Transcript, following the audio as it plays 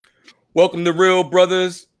Welcome to Real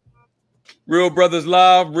Brothers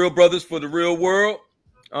Live, Real Brothers for the Real World.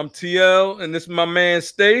 I'm TL, and this is my man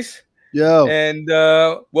Stace. Yo, And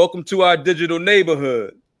welcome to our digital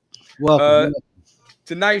neighborhood. welcome.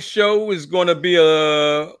 Tonight's show is going to be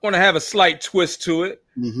have a slight twist to it.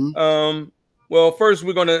 Mm-hmm. Well, first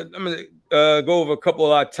I'm gonna go over a couple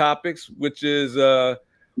of our topics, which is we're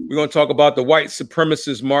going to talk about the white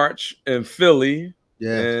supremacist march in Philly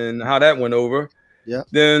and how that went over. Yeah.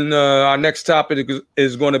 Then our next topic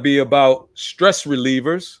is going to be about stress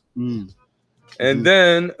relievers. And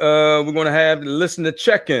then we're going to have the listener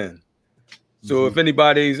check-in. So if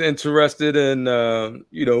anybody's interested in,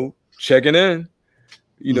 checking in,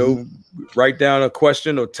 write down a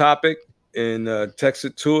question or topic and text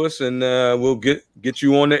it to us, and we'll get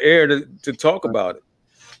you on the air to talk about it.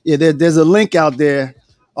 Yeah, there's a link out there.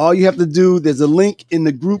 All you have to do, there's a link in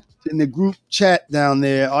the group chat down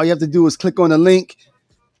there. All you have to do is click on the link.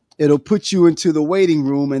 It'll put you into the waiting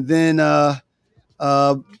room, and then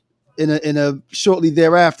in a shortly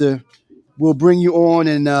thereafter, we'll bring you on.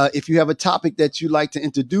 And if you have a topic that you'd like to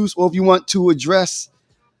introduce, or if you want to address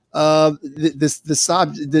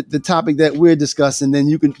the topic that we're discussing, then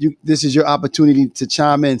this is your opportunity to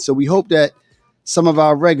chime in. So we hope that some of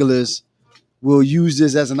our regulars will use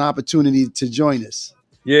this as an opportunity to join us.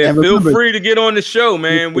 Yeah, and feel free to get on the show,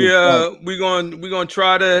 man. We're gonna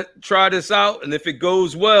try this out, and if it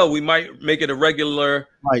goes well, we might make it a regular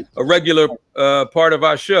part of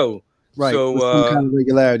our show. Right. So with some kind of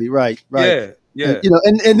regularity. Right. Yeah.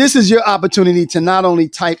 And this is your opportunity to not only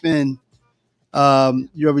type in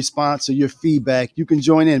your response or your feedback. You can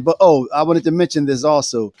join in, but I wanted to mention this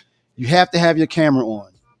also. You have to have your camera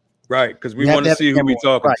on. Right, because we want to see who we're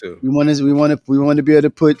talking to. We want to be able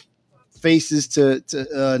to put faces to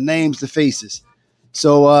names to faces.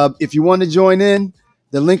 So if you want to join in,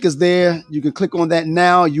 the link is there. You can click on that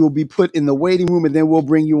now. You will be put in the waiting room, and then we'll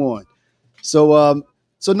bring you on. So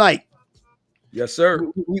Nike. Yes, sir.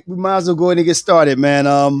 We might as well go ahead and get started, man.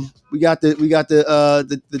 We got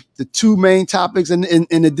the two main topics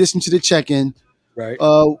in addition to the check-in. Right.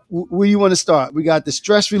 Where do you want to start? We got the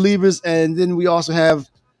stress relievers, and then we also have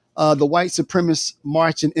the white supremacist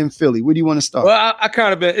marching in Philly. Where do you want to start? Well, I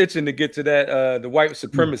kind of been itching to get to that the white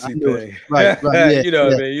supremacy thing. Right. Yeah, you know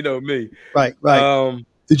what I mean? You know me. Right.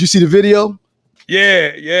 Did you see the video?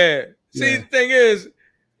 Yeah. See, the thing is,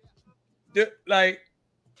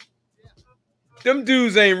 them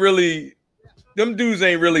dudes ain't really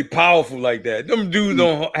powerful like that. Them dudes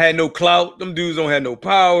don't have no clout. Them dudes don't have no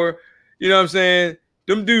power. You know what I'm saying?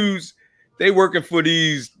 Them dudes, they working for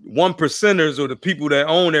these 1%ers or the people that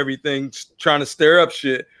own everything, trying to stir up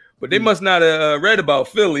shit. But they must not have read about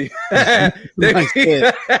Philly. Yeah. They ain't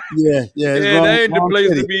the place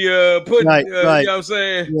to be put. Right. You know what I'm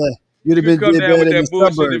saying? Yeah, you'd have been come down with that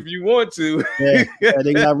bullshit suburbs if you want to. yeah,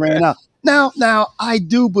 they got ran out. Now, I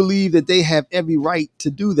do believe that they have every right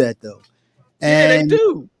to do that, though. And they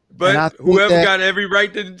do. But whoever got every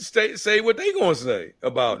right to say what they gonna say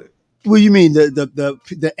about it. What do you mean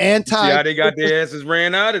the anti? See how they got their asses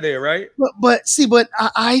ran out of there, right? But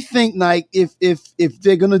I think like if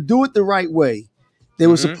they're gonna do it the right way, they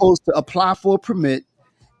were supposed to apply for a permit,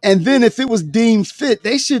 and then if it was deemed fit,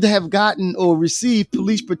 they should have gotten or received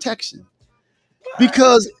police protection.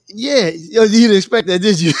 Because you didn't expect that,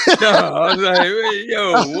 did you? No, I was like,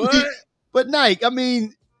 what? But Nike, I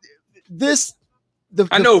mean,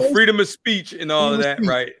 I know freedom of speech and all of that,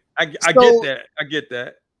 right? I get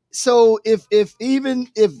that. So if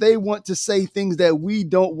they want to say things that we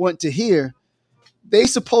don't want to hear, they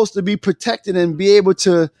supposed to be protected and be able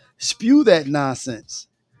to spew that nonsense.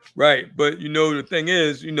 Right, but the thing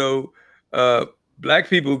is, Black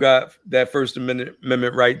people got that First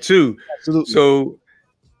Amendment right too. Absolutely. So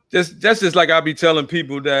that's just like I'll be telling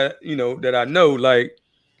people that that I know, like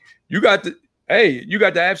you got the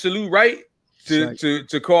absolute right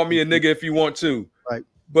to call me a nigga if you want to. Right.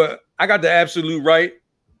 But I got the absolute right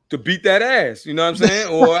to beat that ass. You know what I'm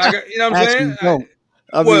saying? Or I got,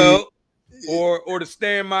 or to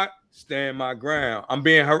stand my ground. I'm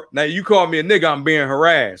being now. You call me a nigga, I'm being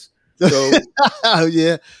harassed. So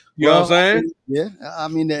yeah. You know what I'm saying? Yeah, I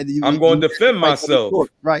mean that. I'm going to defend myself.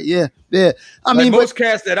 Right? Yeah. I mean, most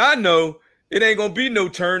cats that I know, it ain't gonna be no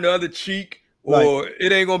turn the other cheek, or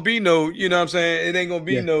it ain't gonna be no. You know what I'm saying? It ain't gonna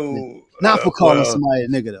be no. Not for calling somebody a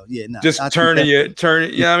nigga though. Yeah, no. Just turn it. You know what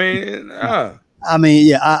I mean? I mean,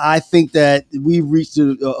 yeah. I think that we've reached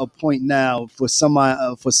a point now for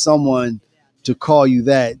someone to call you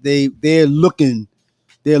that. They're looking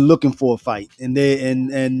for a fight, and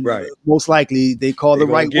right. Most likely they call the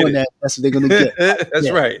right one. That's what they're gonna get.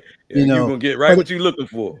 That's right. You're gonna get what you're looking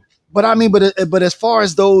for. But I mean, but as far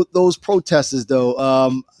as those protesters though,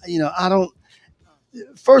 I don't.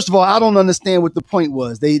 First of all, I don't understand what the point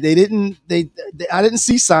was. They didn't I didn't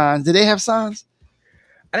see signs. Did they have signs?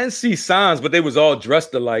 I didn't see signs, but they was all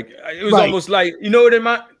dressed alike. It was Right. almost like, you know what it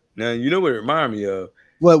reminded me of?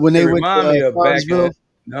 What, when they went remind me to of back Charlottesville?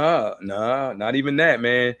 in, not even that,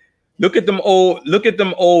 man. Look at them old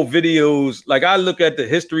videos. Like I look at the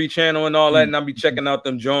History Channel and all that, and I'll be checking out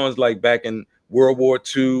them Jones like back in World War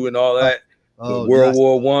II and all that, World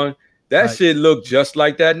War One. That shit looked just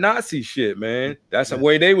like that Nazi shit, man. That's the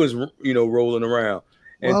way they was, rolling around.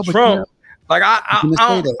 And Trump, like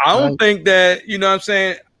I don't think that, you know what I'm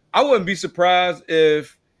saying? I wouldn't be surprised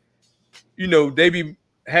if, they be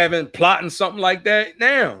plotting something like that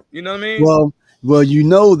now. You know what I mean? Well, you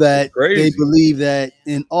know that they believe that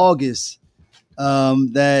in August,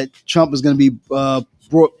 that Trump is going to be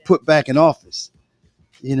put back in office.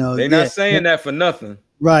 They're not saying that for nothing.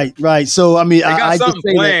 Right. So I mean, they got something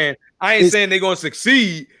planned. I ain't saying they're going to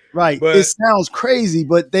succeed. Right. But it sounds crazy,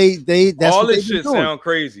 but that's all what this shit sound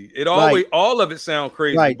crazy. All of it sound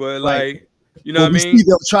crazy. Right. But like, you know what I mean?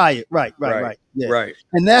 They'll try it. Right. Yeah. Right.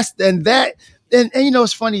 And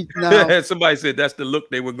it's funny now. Somebody said that's the look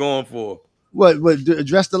they were going for. What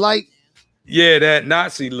dressed alike? Yeah, that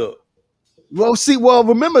Nazi look. Well,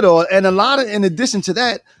 remember though, and in addition to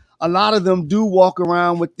that, a lot of them do walk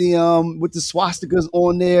around with the swastikas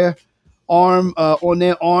on their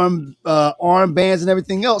armbands and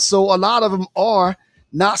everything else. So a lot of them are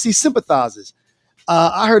Nazi sympathizers.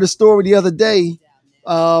 I heard a story the other day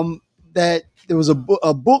that there was a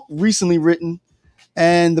book recently written,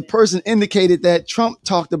 and the person indicated that Trump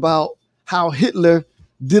talked about how Hitler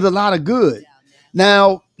did a lot of good.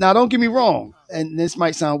 Now, don't get me wrong, and this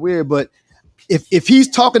might sound weird, but if he's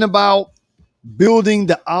talking about building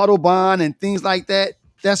the Autobahn and things like that,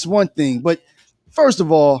 that's one thing. But first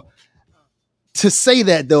of all, to say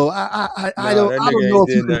that though, I don't know if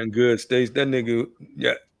he did nothing good. Stace, that nigga,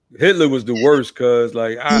 Hitler was the worst. Cause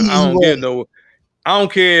like I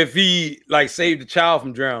don't care if he like saved a child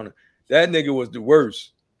from drowning. That nigga was the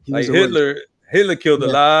worst. Like Hitler killed a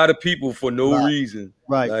lot of people for no reason.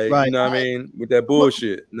 Right. You know what I mean? With that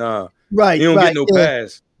bullshit. Nah. Right. He don't get no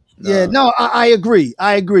pass. Nah. Yeah, no, I agree.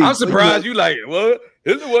 I'm surprised you like it. Well,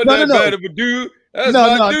 Hitler wasn't that bad of a dude. That's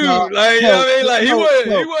my dude. No, like, you know what I mean? Like he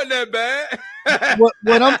wasn't that bad.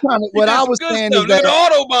 What I was saying is that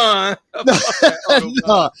Autobahn.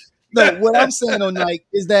 No, what I'm saying on Nike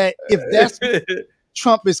is that if that's what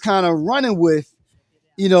Trump is kind of running with,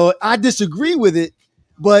 I disagree with it,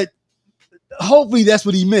 but hopefully that's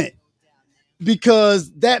what he meant,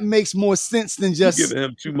 because that makes more sense than just giving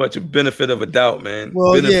him too much a benefit of a doubt, man.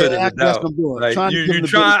 Well, benefit of the doubt. Like,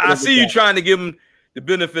 I see you trying to give him the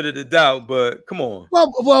benefit of the doubt, but come on.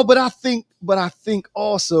 Well, but I think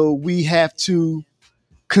also we have to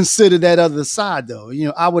consider that other side, though.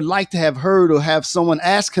 I would like to have heard or have someone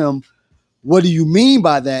ask him, "What do you mean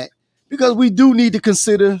by that?" Because we do need to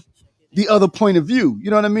consider the other point of view. You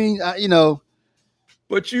know what I mean?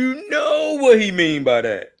 But you know what he mean by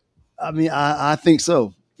that. I mean, I think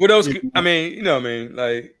so. What else? I mean, you know what I mean?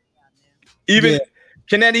 Like, even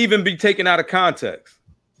can that even be taken out of context?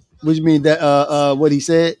 What do you mean that? What he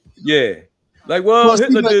said? Yeah. Like, well,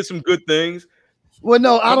 Hitler did some good things. Well,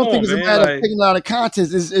 no, I don't think it's a matter of taking it out of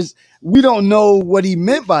context. Is we don't know what he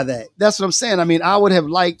meant by that. That's what I'm saying. I mean, I would have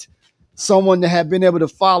liked someone to have been able to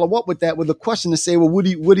follow up with that with a question to say, well, what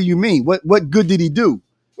do you mean? What good did he do?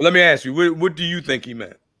 Well, let me ask you, what do you think he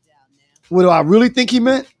meant? What do I really think he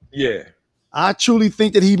meant? Yeah. I truly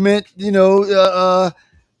think that he meant,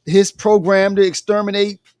 his program to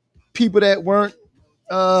exterminate people that weren't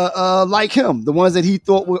like him, the ones that he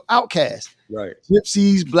thought were outcasts. Right.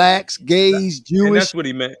 Gypsies, blacks, gays, Jewish. And that's what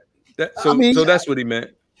he meant. So that's what he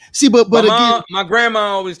meant. See, but again, my grandma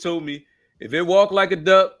always told me, if it walk like a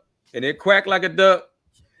duck and it quack like a duck,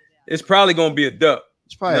 it's probably gonna be a duck.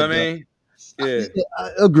 It's probably what I mean? Yeah.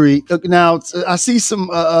 I agree. Now I see some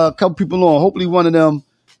a couple people on. Hopefully one of them.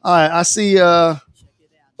 All right, I see.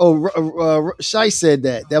 Shice said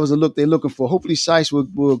that was a look they're looking for. Hopefully Shice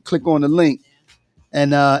will click on the link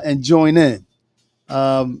and join in.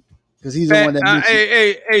 Because he's the one that.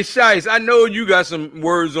 Hey, Shice, I know you got some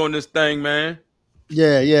words on this thing, man.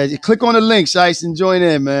 Yeah. You click on the link, Shice, and join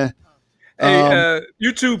in, man. Hey,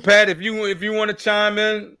 you too, Pat. If you want to chime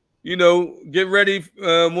in, get ready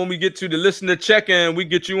when we get to the listener check-in. We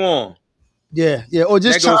get you on. Yeah. Or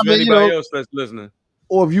just chime in. Anybody else that's listening.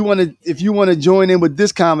 Or if you want to join in with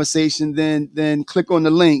this conversation, then click on the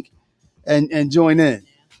link and join in.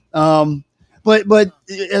 But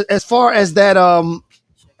as far as that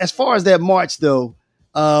march though,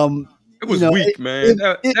 It was weak, man.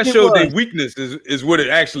 That showed their weakness is what it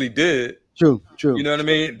actually did. True. You know what I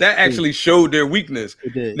mean? That actually showed their weakness.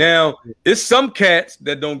 It did. Now, it's some cats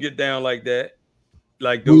that don't get down like that,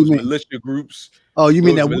 like those militia groups. Oh, you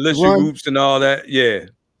mean that militia groups and all that? Yeah.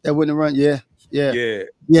 That wouldn't run. Yeah. Yep.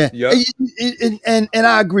 And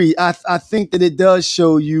I agree. I think that it does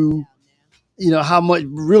show you, how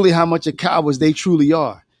much of cowards they truly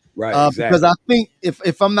are. Right. Exactly. Because I think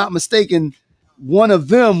if I'm not mistaken, one of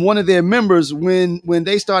their members, when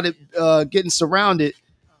they started getting surrounded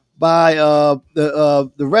by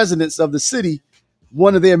the residents of the city,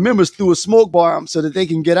 one of their members threw a smoke bomb so that they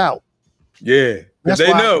can get out. Yeah, because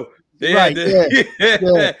they know. They right.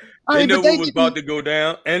 Yeah. They know what was about to go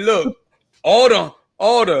down. And look, all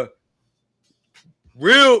the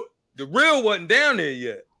real wasn't down there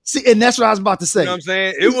yet. See, and that's what I was about to say. You know what I'm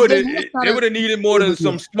saying? It would have needed more than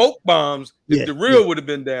some smoke bombs if the real would have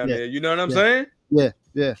been down there. You know what I'm saying?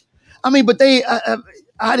 Yeah. I mean, but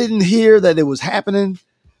I didn't hear that it was happening.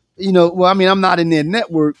 Well, I mean, I'm not in their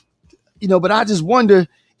network, but I just wonder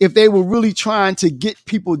if they were really trying to get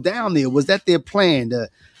people down there. Was that their plan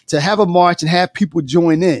to have a march and have people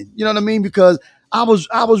join in? You know what I mean? Because I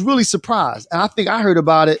was really surprised. And I think I heard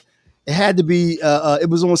about it. It had to be, it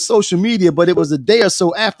was on social media, but it was a day or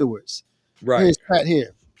so afterwards. Right. Here's Pat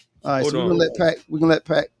here. All right. We're going to let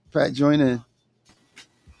Pat join in.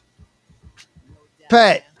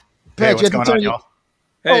 Pat, hey, what's going on, y'all?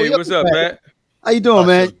 Hey, what's up, Pat? How you doing,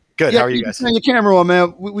 man? Good. How are you guys? Turn your camera on,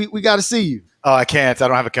 man. We got to see you. Oh, I can't. I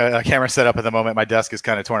don't have a camera set up at the moment. My desk is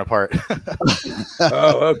kind of torn apart.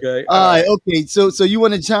 Oh, okay. All right. Okay. So you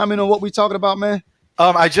want to chime in on what we're talking about, man?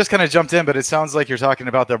 I just kind of jumped in, but it sounds like you're talking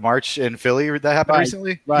about the march in Philly that happened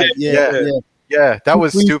recently. Right. Yeah. That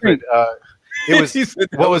was stupid. It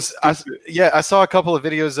was I saw a couple of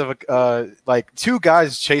videos of like two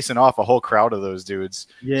guys chasing off a whole crowd of those dudes.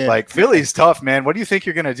 Yeah. Like Philly's tough, man. What do you think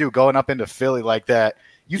you're gonna do going up into Philly like that?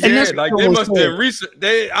 Like they must have researched.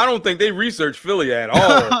 I don't think they researched Philly at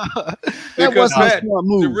all. Because Pat,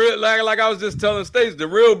 the real, like I was just telling Stace, the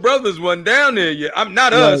real brothers wasn't down there yet. I'm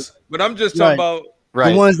not us, but I'm just talking about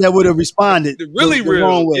the ones that would have responded. The really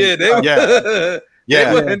real,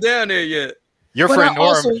 they wasn't down there yet. Your friend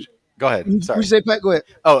Norm. Go ahead. Sorry. You say, Pat, go ahead.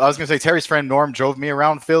 Oh, I was going to say Terry's friend Norm drove me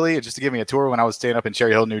around Philly just to give me a tour when I was staying up in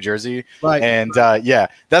Cherry Hill, New Jersey. Right. And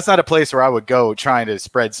that's not a place where I would go trying to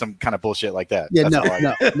spread some kind of bullshit like that. Yeah, no.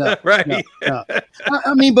 Right. No.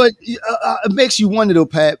 I mean, but it makes you wonder, though,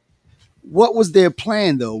 Pat, what was their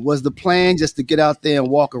plan, though? Was the plan just to get out there and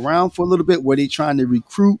walk around for a little bit? Were they trying to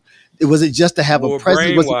recruit? Was it just to have a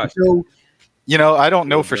presence? I don't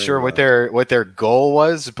know for sure what their goal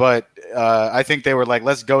was, but I think they were like,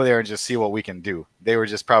 let's go there and just see what we can do. They were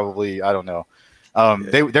just probably, I don't know.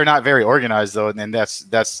 They're not very organized though, and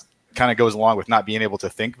that's kind of goes along with not being able to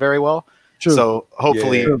think very well. True. So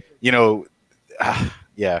hopefully, I don't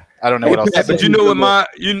know what else. But you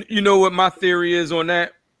know what my theory is on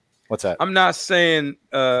that? What's that? I'm not saying.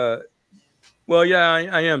 I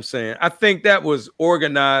am saying. I think that was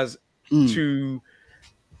organized to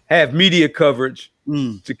have media coverage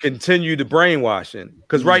to continue the brainwashing.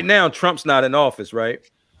 Because right now Trump's not in office, right?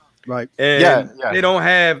 Right. And they don't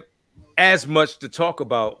have as much to talk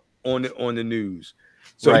about on the news.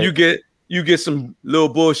 So you get some little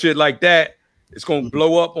bullshit like that. It's going to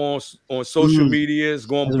blow up on social media. It's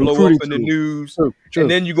going to blow up in the news. True.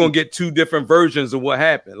 And then you're going to get two different versions of what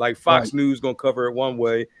happened. Like Fox News going to cover it one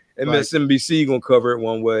way. MSNBC going to cover it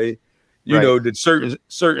one way. You know, that certain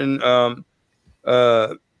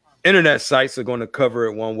internet sites are going to cover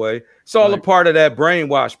it one way. It's all a part of that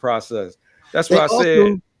brainwash process. That's why I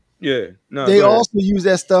said, they also use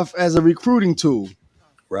that stuff as a recruiting tool,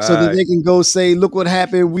 right? So that they can go say, "Look what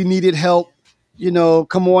happened. We needed help.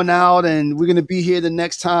 Come on out, and we're going to be here the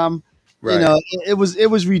next time." Right. It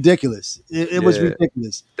was ridiculous. It was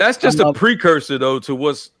ridiculous. That's just a precursor, though, to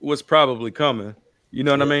what's probably coming. You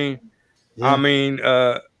know what I mean? Yeah.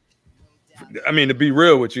 I mean, to be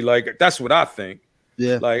real with you, like that's what I think.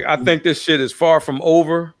 Yeah. Like I think this shit is far from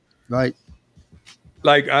over. Right.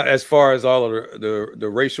 Like as far as all of the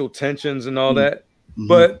racial tensions and all that,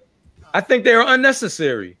 but I think they are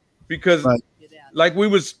unnecessary because, like we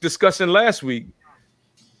was discussing last week,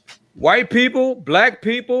 white people, black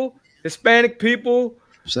people, Hispanic people,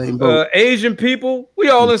 same boat. Asian people, we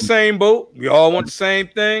all in the same boat. We all want the same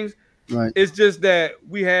things. Right. It's just that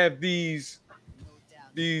we have these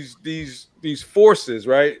forces,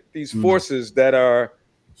 right? These forces that are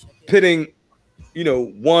pitting,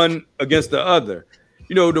 one against the other.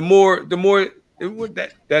 The more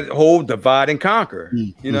that whole divide and conquer.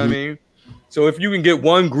 You know what I mean? So if you can get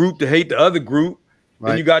one group to hate the other group,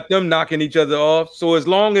 then you got them knocking each other off. So as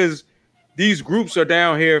long as these groups are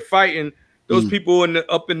down here fighting those people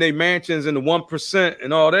up in their mansions and the 1%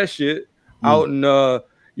 and all that shit out in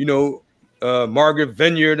Margaret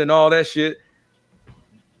Vineyard and all that shit.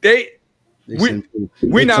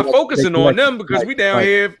 We're not focusing on them because we down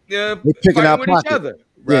here they're picking our pocket. Each other.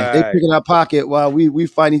 Yeah, they're picking our pocket while we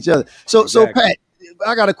fight each other. So Pat,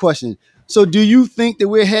 I got a question. So do you think that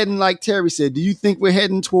we're heading, like Terry said, do you think we're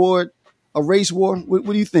heading toward a race war? What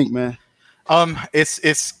do you think, man?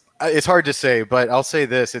 It's hard to say, but I'll say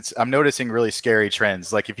this: I'm noticing really scary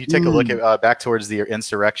trends. Like if you take a look at back towards the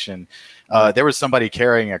insurrection, there was somebody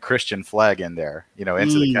carrying a Christian flag in there,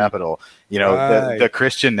 into the Capitol. The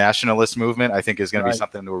Christian nationalist movement, I think, is going to be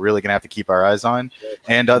something we're really going to have to keep our eyes on.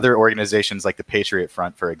 And other organizations like the Patriot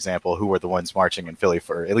Front, for example, who were the ones marching in Philly,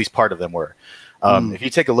 for at least part of them were. If you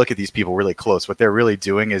take a look at these people really close, what they're really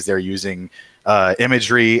doing is they're using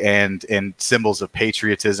imagery and symbols of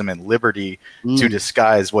patriotism and liberty to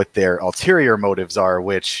disguise what their ulterior motives are,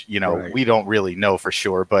 which, we don't really know for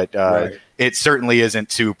sure, but it certainly isn't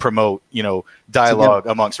to promote, dialogue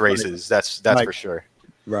amongst races. That's for sure.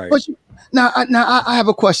 Right. But now I have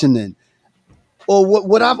a question then. Or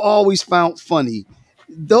what I've always found funny,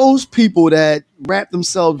 those people that wrap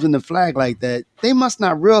themselves in the flag like that, they must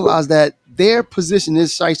not realize that their position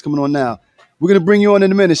is, Shice coming on now. We're going to bring you on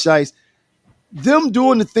in a minute, Shice. Them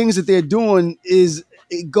doing the things that they're doing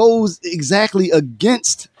it goes exactly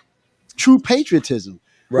against true patriotism.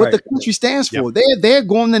 Right. What the country stands for. Yep. They're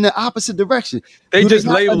going in the opposite direction. They just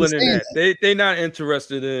labeling it that. They're not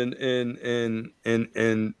interested in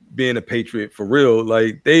being a patriot for real.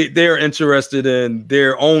 Like they're interested in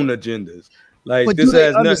their own agendas. Like but this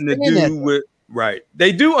has nothing to do with right.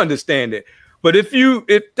 They do understand it. But if you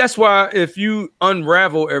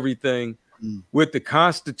unravel everything with the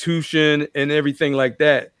Constitution and everything like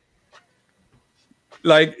that,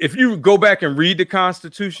 like if you go back and read the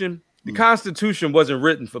Constitution wasn't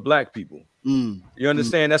written for black people. You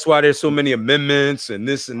understand? That's why there's so many amendments and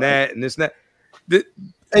this and that and this and that.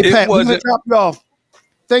 Hey Pat, we're gonna drop you off.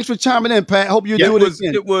 Thanks for chiming in, Pat. Hope you do it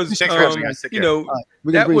again. It was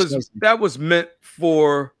that was meant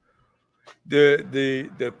for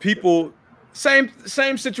the people. Same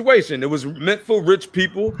situation. It was meant for rich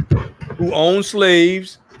people who own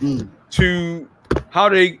slaves to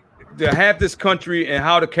have this country and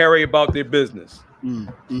how to carry about their business.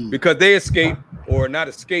 Because they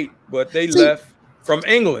left from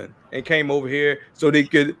England and came over here so they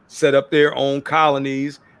could set up their own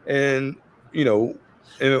colonies and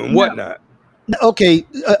and whatnot. Okay,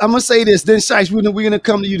 I'm gonna say this. Then, Shice, we're gonna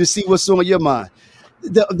come to you to see what's on your mind.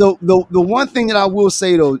 The one thing that I will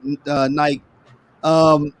say though, Nike,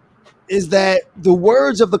 is that the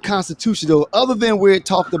words of the Constitution, though, other than where it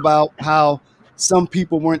talked about how some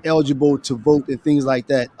people weren't eligible to vote and things like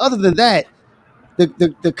that, other than that,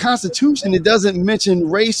 the Constitution, it doesn't mention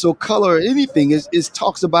race or color or anything. It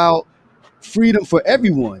talks about freedom for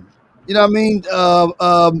everyone. You know what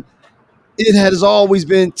I mean? It has always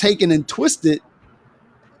been taken and twisted.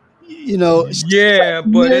 Yeah,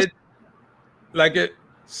 but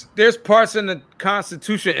there's parts in the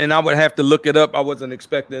Constitution, and I would have to look it up. I wasn't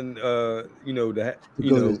expecting, right?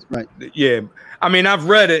 Yeah, I mean, I've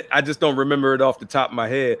read it. I just don't remember it off the top of my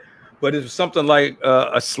head. But it's something like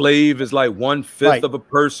a slave is like 1/5 of a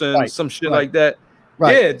person, some shit like that.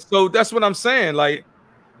 Right. Yeah. So that's what I'm saying. Like,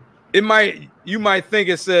 you might think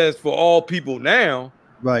it says for all people now.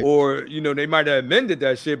 Right. Or, they might have amended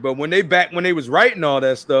that shit, but when they was writing all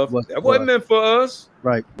that stuff, that wasn't meant for us.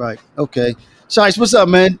 Right. Okay. Shice, what's up,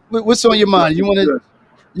 man? What's on your mind?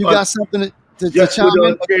 You got something to chime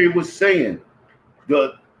in? Terry was saying,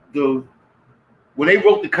 when they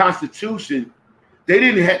wrote the Constitution, they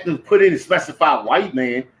didn't have to put in a specified white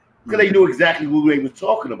man because they knew exactly who they were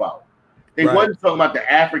talking about. They wasn't talking about the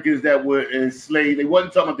Africans that were enslaved. They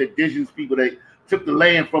wasn't talking about the indigenous people they took the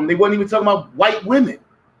land from. They wasn't even talking about white women.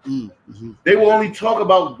 They were only talking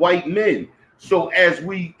about white men. So as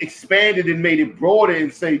we expanded and made it broader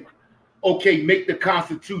and say, okay, make the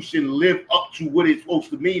Constitution live up to what it's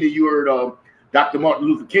supposed to mean. And you heard Dr. Martin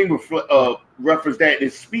Luther King reference that in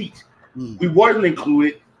his speech. We weren't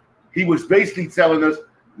included. He was basically telling us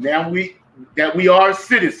that we are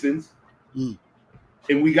citizens, and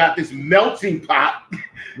we got this melting pot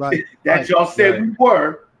that y'all said we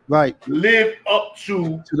were. Right. Live up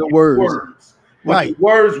to the words. But the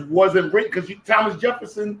words wasn't written because Thomas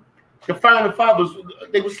Jefferson, the founding fathers,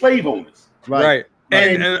 they were slave owners. Right.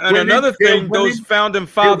 And another thing, those founding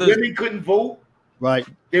fathers, women couldn't vote. Right.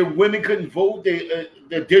 Their women couldn't vote. The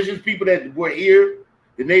indigenous people that were here,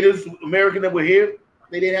 the Native American that were here,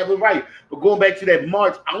 they didn't have a right. But going back to that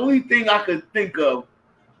march, the only thing I could think of,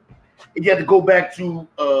 you had to go back to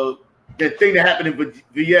that thing that happened in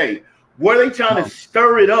VA. Were they trying to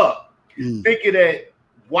stir it up, thinking that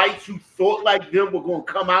whites who thought like them were going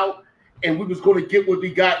to come out and we was going to get what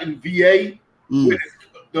we got in VA with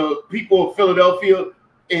the people of Philadelphia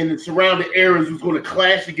and the surrounding areas was going to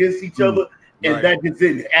clash against each other, and that just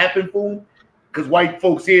didn't happen for them because white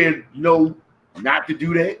folks here know not to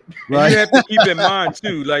do that. Right. You have to keep in mind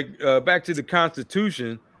too, like back to the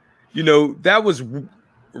Constitution, you know, that was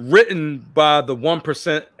written by the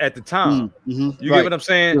 1% at the time. You get what I'm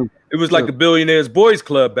saying? It was like the Billionaires Boys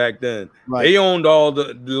Club back then. They owned all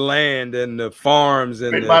the land and the farms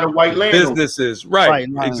and by the white land businesses.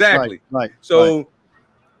 Exactly. So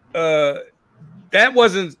that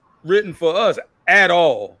wasn't written for us at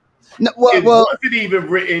all. No, it wasn't even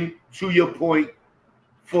written, to your point,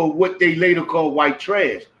 for what they later called white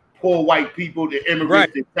trash. Poor white people, the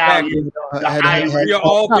immigrants, the Italians, the Irish. You're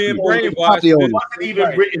all being brainwashed. It wasn't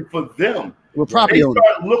even written for them. They start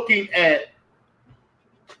looking at,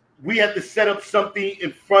 we have to set up something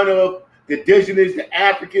in front of the indigenous, the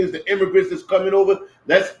Africans, the immigrants that's coming over.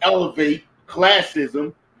 Let's elevate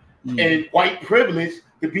classism and white privilege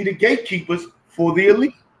to be the gatekeepers for the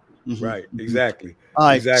elite. Right, exactly. All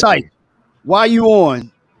right, exactly. While you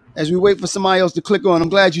on, as we wait for somebody else to click on, I'm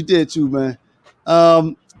glad you did too, man.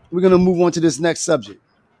 We're gonna move on to this next subject.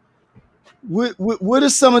 What are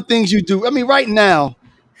some of the things you do? I mean, right now,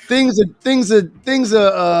 things are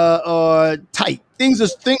tight. Things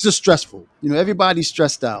are stressful. You know, everybody's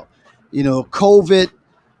stressed out. You know, COVID,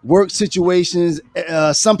 work situations.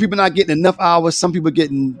 Some people not getting enough hours. Some people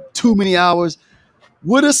getting too many hours.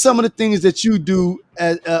 What are some of the things that you do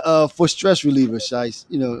for stress relievers, Shice?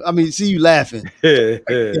 You know, I mean, see you laughing. He like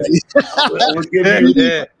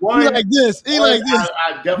this. He like this.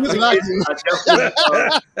 I definitely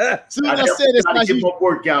get my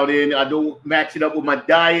workout in. I don't match it up with my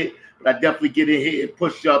diet, but I definitely get in here and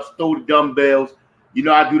push-ups, throw the dumbbells. You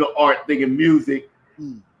know, I do the art thing and music.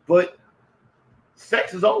 But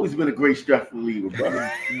sex has always been a great stress reliever, brother.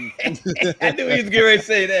 I knew he was getting ready to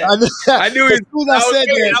say that. I knew he was. I was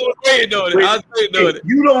waiting on it.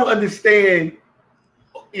 You don't understand,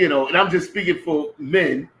 you know, and I'm just speaking for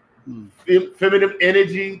men. Feminine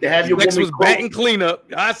energy to have your sex woman was batting cleanup.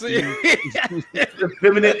 I see.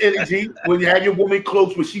 Feminine energy when you have your woman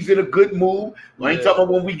close, when she's in a good mood. I ain't talking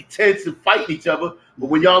about when we tense and fight each other, but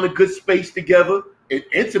when y'all in a good space together and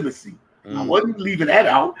intimacy. I wasn't leaving that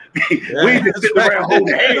out. We just sitting around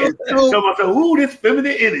holding hands. So I said, "Ooh, this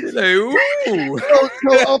feminine energy." Like, ooh.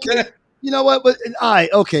 So, okay, you know what? But all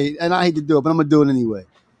right, okay, and I hate to do it, but I'm gonna do it anyway.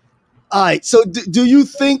 All right. So, do you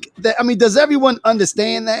think that? I mean, does everyone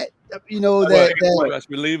understand that? You know that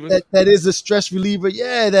is a stress reliever.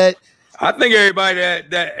 Yeah, that. I think everybody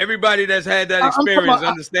everybody that's had that experience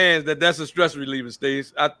understands that that's a stress reliever,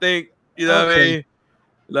 Stace. I think you know what I mean.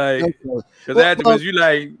 Like, because afterwards you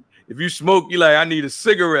like. If you smoke, you like, I need a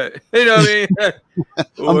cigarette. You know what I mean?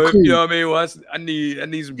 Or if, you know what I mean? Well, I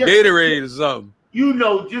need some Gatorade or something. You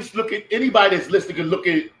know, just look at anybody that's listening can look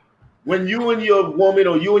at when you and your woman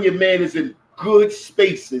or you and your man is in good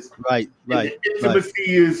spaces. Right. The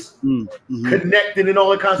intimacy is connected and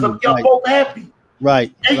all that kind of stuff. Y'all both happy.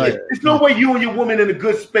 Right. There's no way you and your woman in a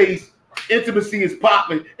good space, intimacy is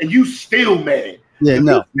popping, and you still mad. Yeah,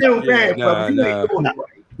 no. Still mad, brother. You ain't doing it right.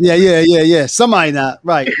 Yeah. Somebody not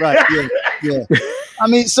right. Yeah. I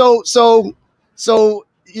mean, so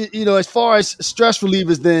you know, as far as stress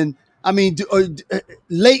relievers, then I mean,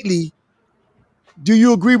 lately, do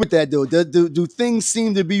you agree with that though? Do things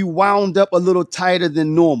seem to be wound up a little tighter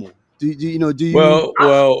than normal? Do you?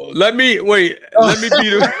 Well, let me be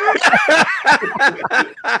the.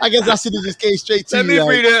 I guess I should have just came straight to you.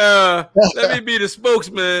 Let me be the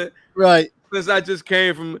spokesman, right? Since I just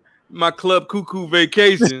came from my Club Cuckoo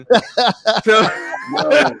vacation. So,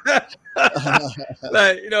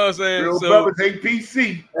 like, you know what I'm saying? Real brothers ain't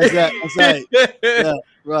PC. That's right. Yeah,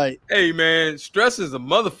 right. Hey, man, stress is a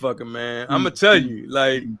motherfucker, man. I'm going to tell you,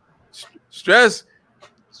 like, stress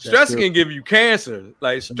can give you cancer.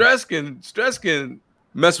 Like, stress can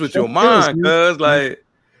mess with your mind, cuz, like,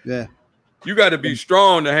 you got to be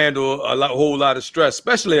strong to handle a whole lot of stress,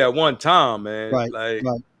 especially at one time, man.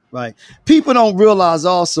 Right. People don't realize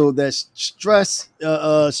also that stress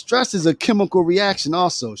is a chemical reaction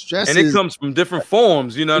also. It comes from different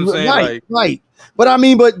forms, you know what I'm saying? Right. But I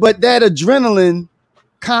mean, but that adrenaline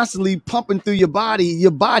constantly pumping through your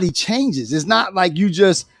body changes. It's not like you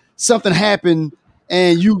just something happened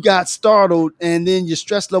and you got startled and then your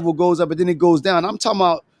stress level goes up and then it goes down. I'm talking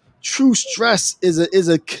about true stress is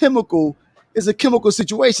a chemical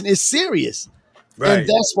situation. It's serious. Right. And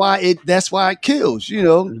that's why it kills, you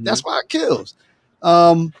know. That's why it kills.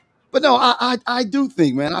 But no, I do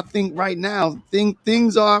think, man. I think right now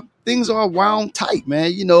things are wound tight,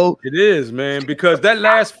 man. You know, It is, man, because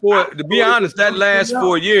to be honest, that last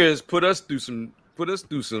 4 years put us through some.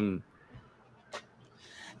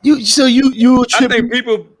 you I attribute.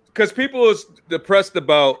 think people is depressed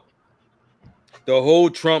about the whole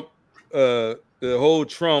Trump, the whole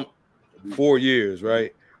Trump 4 years,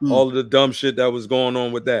 right? All of the dumb shit that was going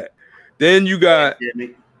on with that. Then you got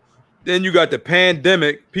the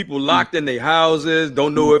pandemic. People locked in their houses,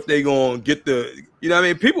 don't know if they gonna get the. You know what I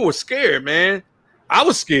mean? People were scared, man. I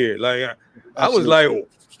was scared. Like I was like,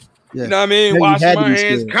 Yeah. you know what I mean? Yeah, you Washing had to my be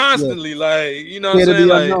hands scared. constantly, like, you know what Scared I'm of saying?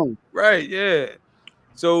 the Like, unknown. right, yeah.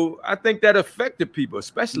 So I think that affected people,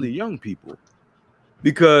 especially young people,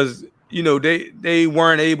 because you know they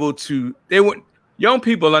weren't able to. Young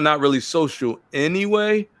people are not really social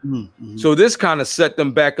anyway. So this kind of set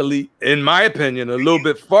them back in my opinion, a little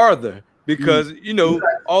bit farther because you know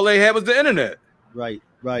all they had was the internet. Right.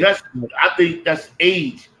 I think that's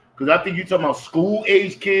age. Because I think you're talking about school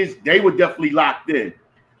age kids, they were definitely locked in.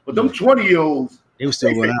 But them 20-year-olds, they were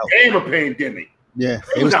still going out. Came a pandemic. Yeah,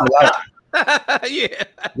 they was still out. Yeah,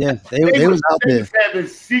 they was out there. They was having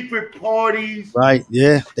secret parties. Right.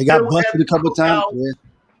 Yeah, they got busted a couple times. Yeah.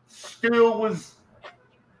 Still was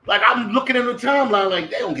like I'm looking at the timeline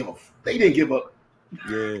like they didn't give up.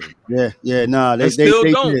 Yeah. Nah, they still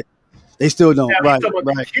don't. They still don't. Now, Right.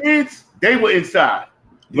 The kids, they were inside.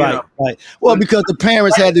 Right. Well, because the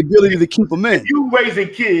parents had the ability to keep them in. If you raising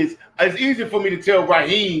kids, it's easy for me to tell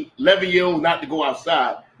Raheem, 11-year-old, not to go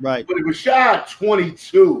outside. Right. But if Rashad,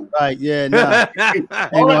 22. Right. Yeah. Nah.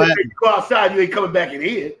 You go outside, you ain't coming back in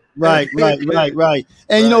here. Right.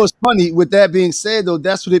 And you know, it's funny. With that being said, though,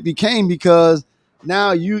 that's what it became because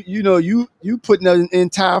now you putting an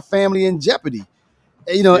entire family in jeopardy.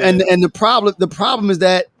 You know, and the problem is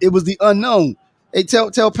that it was the unknown. Hey,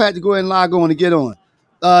 tell Pat to go ahead and log on to get on.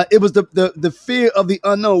 It was the fear of the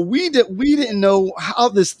unknown. We didn't know how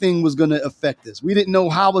this thing was going to affect us. We didn't know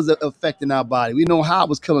how it was affecting our body. We know how it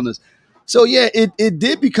was killing us. So yeah, it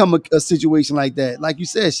did become a situation like that. Like you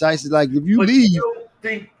said, Shice, like if you leave. You don't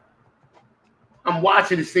think I'm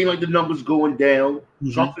watching it seem like the numbers going down.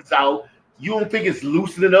 Trump is out. You don't think it's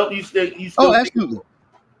loosening up? You still absolutely.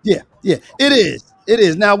 Yeah, it is. It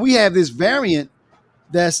is. Now we have this variant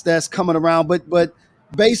that's coming around, but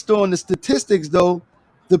based on the statistics, though,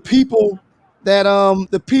 the people that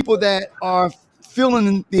are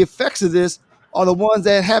feeling the effects of this are the ones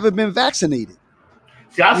that haven't been vaccinated.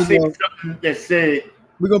 See, I seen something that said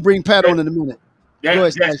we're gonna bring Pat on in a minute.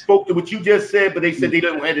 That spoke to what you just said, but they said they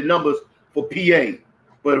don't have the numbers for PA,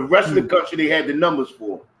 but the rest of the country they had the numbers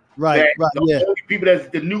for. Right. The only people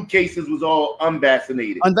the new cases was all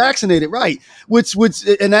unvaccinated. Unvaccinated, right? Which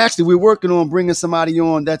and actually we're working on bringing somebody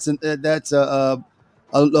on that's a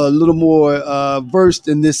little more versed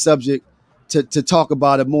in this subject to talk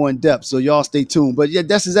about it more in depth. So y'all stay tuned. But yeah,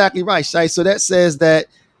 that's exactly right, Shai. So that says that,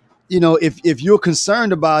 you know, if you're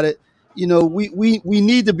concerned about it, you know, we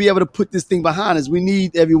need to be able to put this thing behind us. We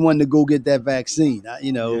need everyone to go get that vaccine.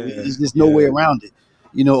 You know, there's just no way around it.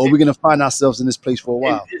 You know, or we're gonna find ourselves in this place for a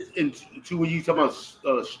while. And to when you talk about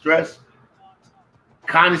stress,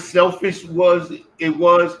 kind of selfish was,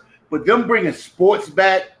 but them bringing sports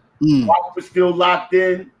back while we're still locked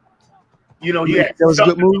in. You know, that was a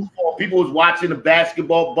good move. People was watching the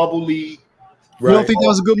basketball bubble league. Right. You don't think that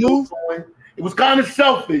was a good move? It was kind of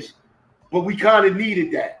selfish, but we kind of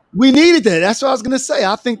needed that. We needed that. That's what I was gonna say.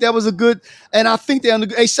 I think that was a good, and I think they're on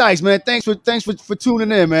the. Hey, Shice, man, thanks for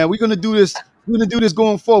tuning in, man. We're gonna do this. We're gonna do this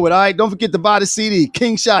going forward. All right. Don't forget to buy the CD,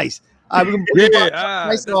 King Shice. All right,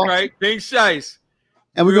 that's right, King Shice.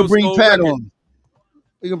 And we're gonna bring Pat on.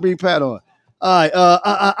 We're gonna bring Pat on. All right.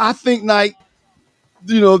 I think, Nike.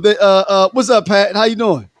 You know, what's up, Pat? How you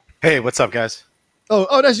doing? Hey, what's up, guys?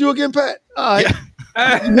 Oh, that's you again, Pat. All right.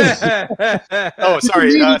 Yeah. Oh,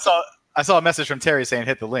 sorry. I saw a message from Terry saying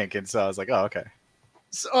hit the link, and so I was like, oh, okay.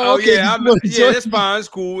 Okay. That's fine. It's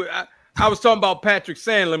cool. I was talking about Patrick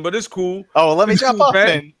Sandlin, but it's cool. Oh, well, let me jump off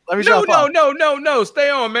then. No. Stay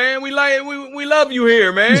on, man. We love you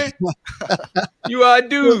here, man. You are a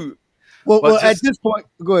dude. Well, at this point,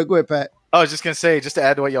 go ahead, Pat. I was just gonna say, just to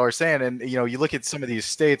add to what y'all were saying, and you know, you look at some of these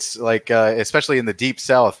states, like especially in the deep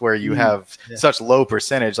South, where you have such low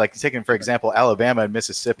percentage. Like taking, for example, Alabama and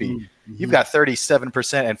Mississippi, you've got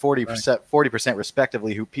 37% and 40%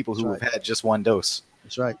 respectively, who have had just one dose.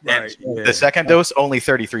 That's right. The second dose, only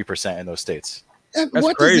 33% in those states. And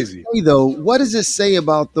that's crazy. What does it say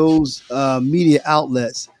about those media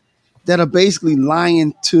outlets that are basically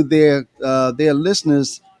lying to their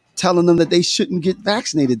listeners, telling them that they shouldn't get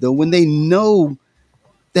vaccinated, though, when they know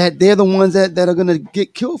that they're the ones that are going to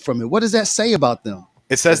get killed from it. What does that say about them?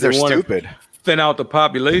 It says they're wanna stupid. Thin out the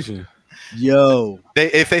population. Yo,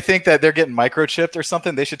 If they think that they're getting microchipped or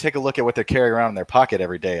something, they should take a look at what they're carrying around in their pocket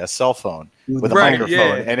every day: a cell phone with a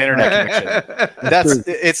microphone and internet connection.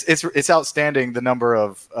 It's outstanding the number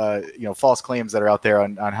of false claims that are out there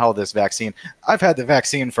on how this vaccine. I've had the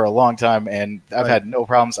vaccine for a long time and I've had no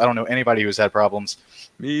problems. I don't know anybody who's had problems.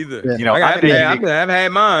 Me either. You know, I've had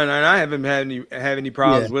mine and I haven't had any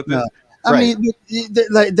problems with it. I mean,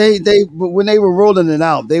 like they when they were rolling it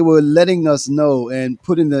out, they were letting us know and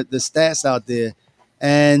putting the stats out there,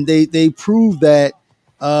 and they proved that.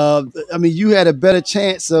 I mean, you had a better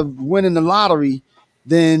chance of winning the lottery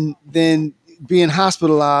than being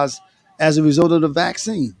hospitalized as a result of the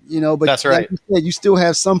vaccine. You know, but that's right. Like you said, you still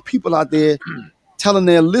have some people out there telling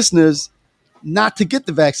their listeners not to get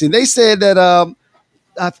the vaccine. They said that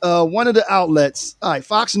one of the outlets, all right,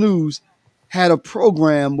 Fox News, had a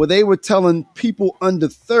program where they were telling people under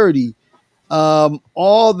 30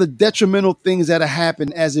 all the detrimental things that have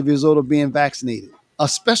happened as a result of being vaccinated. A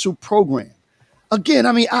special program. Again,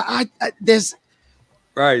 I mean, there's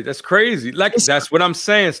right. That's crazy. Like that's what I'm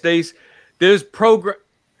saying, Stace. There's program.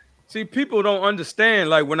 See, people don't understand.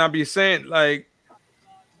 Like when I be saying, like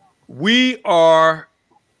we are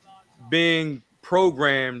being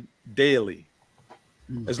programmed daily.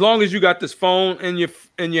 As long as you got this phone in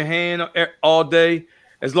your hand all day,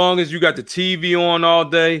 as long as you got the TV on all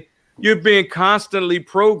day, you're being constantly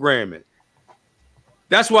programming.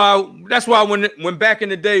 That's why when back in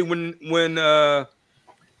the day when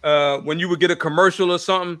you would get a commercial or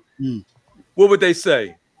something, what would they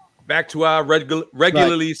say? Back to our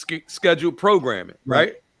regularly scheduled programming,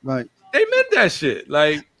 right? Right. They meant that shit.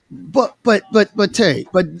 Like, but Terry,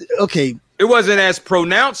 okay, it wasn't as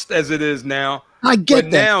pronounced as it is now. I get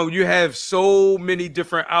but that. Now you have so many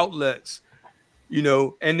different outlets, you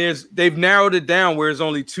know, and they've narrowed it down where it's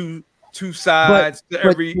only two sides to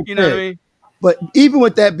every, you know what I mean? But even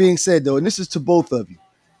with that being said, though, and this is to both of you,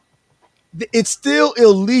 it's still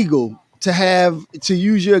illegal to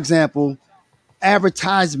use your example,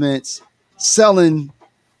 advertisements selling,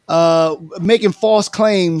 making false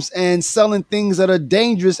claims and selling things that are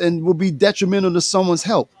dangerous and will be detrimental to someone's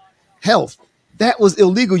health. That was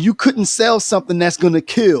illegal. You couldn't sell something that's going to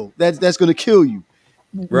kill. That's going to kill you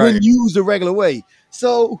when used the regular way.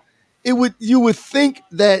 So you would think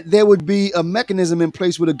that there would be a mechanism in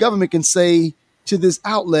place where the government can say to this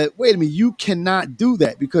outlet, wait a minute, you cannot do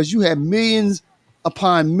that because you have millions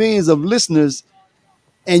upon millions of listeners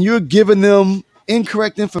and you're giving them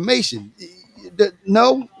incorrect information.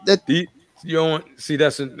 You don't see.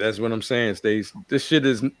 That's what I'm saying, Stace. This shit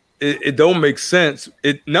is. It don't make sense.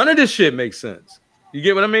 None of this shit makes sense. You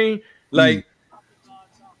get what I mean? Like,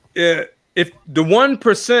 if the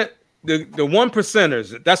 1%, the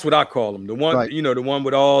 1%ers, that's what I call them. The one, the one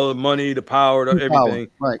with all the money, the power, everything.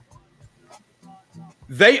 Right.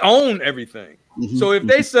 They own everything. Mm-hmm. So if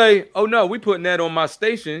they say, "Oh no, we putting that on my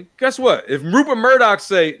station," guess what? If Rupert Murdoch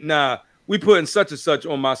say, "Nah, we putting such and such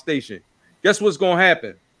on my station," guess what's gonna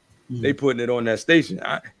happen? Mm-hmm. They putting it on that station.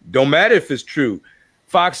 Don't matter if it's true.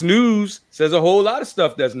 Fox News says a whole lot of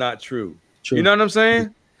stuff that's not true. You know what I'm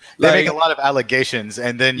saying? They make a lot of allegations,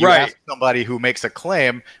 and then you ask somebody who makes a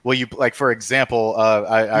claim. Well, you like, for example,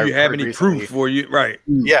 do you have any proof for you? Right?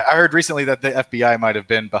 Yeah, I heard recently that the FBI might have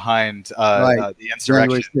been behind the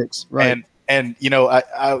insurrection. And you know,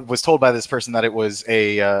 I was told by this person that it was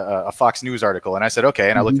a Fox News article, and I said, okay.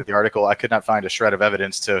 And I looked at the article. I could not find a shred of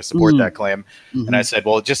evidence to support that claim. And I said,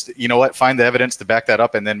 well, just find the evidence to back that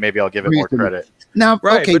up, and then maybe I'll give it more credit. Now,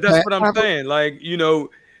 right, okay, but that's what I'm saying. Like,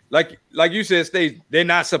 like you said, they're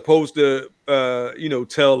not supposed to,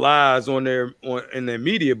 tell lies in their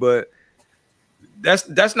media, but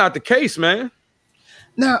that's not the case, man.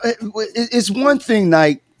 Now, it's one thing,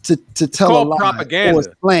 like to tell a lie propaganda or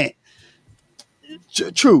slant.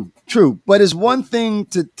 True, but it's one thing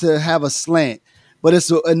to have a slant, but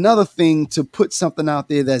it's another thing to put something out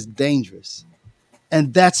there that's dangerous.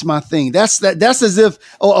 And that's my thing. That's as if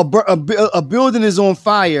a building is on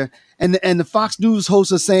fire and the Fox News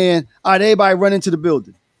hosts are saying, "All right, everybody run into the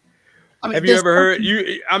building." I mean, have you ever heard?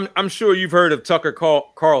 I'm sure you've heard of Tucker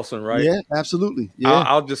Carlson, right? Yeah, absolutely. Yeah,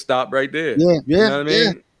 I'll just stop right there. Yeah. You know what I mean?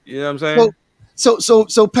 Yeah. You know what I'm saying?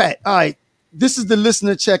 So Pat, all right, this is the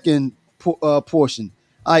listener check-in portion.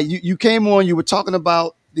 All right, you came on. You were talking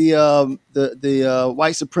about the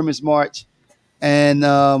white supremacist march. And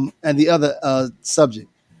the other subject.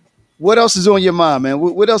 What else is on your mind, man?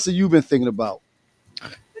 What else have you been thinking about?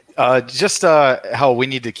 Just how we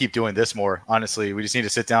need to keep doing this more. Honestly, we just need to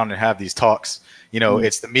sit down and have these talks.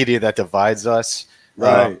 It's the media that divides us.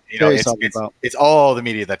 Right. You know, Terry's talking about. it's all the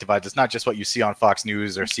media that divides. It's not just what you see on Fox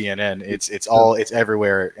News or CNN. It's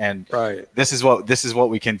everywhere. And Right. this is what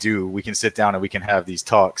we can do. We can sit down and we can have these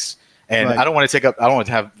talks. And Right. I don't want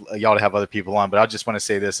to have y'all to have other people on, but I just want to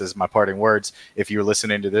say this as my parting words. If you're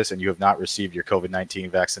listening to this and you have not received your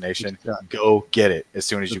COVID-19 vaccination, go get it as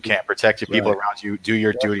soon as you can. Protect your people around you. Do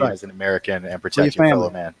your duty as an American and protect your fellow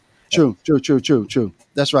man. True.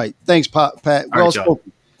 That's right. Thanks, Pat. Well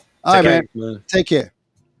spoken. All right, man. Take care.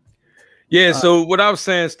 Yeah. So what I was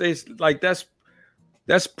saying, Stacey, like that's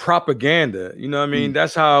propaganda. You know what I mean?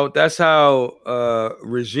 That's how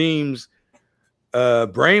regimes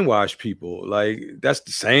brainwash people. Like that's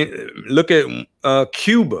the same. Look at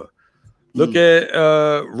Cuba. Look at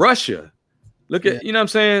Russia. Look at you know what I'm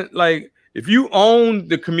saying? Like if you own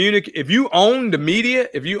the media,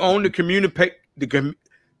 if you own the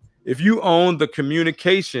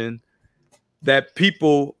communication that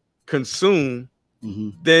people consume,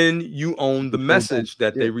 then you own the message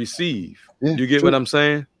that they receive. You get what I'm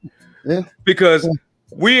saying? Yeah. Because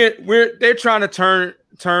they're trying to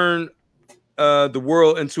turn the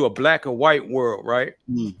world into a black or white world, right?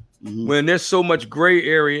 When there's so much gray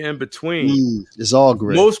area in between. It's all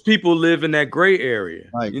gray. Most people live in that gray area.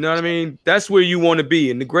 Right. You know what I mean? That's where you want to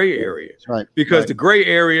be, in the gray area. Right. Because the gray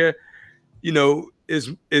area, you know,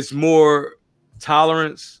 is more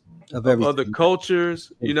tolerance of other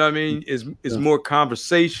cultures. You know what I mean? Is more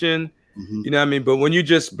conversation. You know what I mean? But when you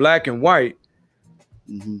just black and white,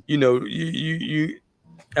 you know, you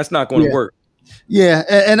that's not going to work. Yeah,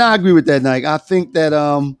 and I agree with that, Nike. I think that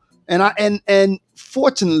and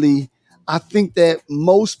fortunately, I think that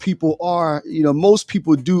most people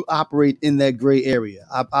do operate in that gray area.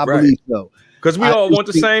 I believe so. Because we all want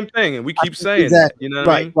the same thing, and we keep saying that. You know what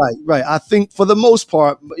I mean? Right. I think for the most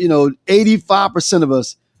part, you know, 85% of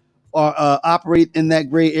us are operate in that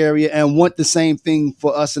gray area and want the same thing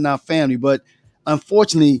for us and our family. But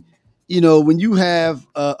unfortunately, you know, when you have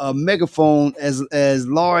a megaphone as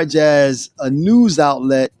large as a news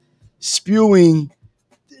outlet spewing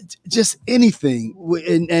just anything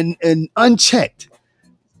and unchecked,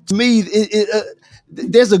 to me,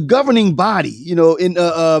 there's a governing body, you know,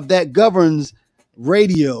 that governs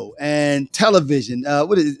radio and television.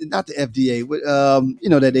 What is it? Not the FDA? You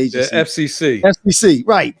know, that agency, the FCC. FCC,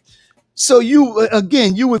 right? So you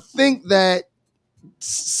would think that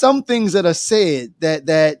some things that are said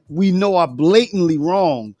that we know are blatantly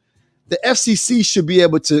wrong, the FCC should be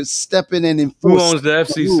able to step in and enforce. Who owns the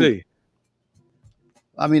FCC?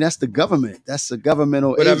 I mean, that's the government. That's a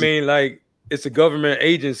governmental. But agency. I mean, like, it's a government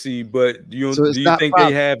agency. But do you think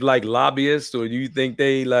they have like lobbyists, or do you think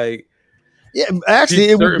they like? Yeah, actually,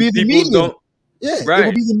 it would be the media. Yeah, it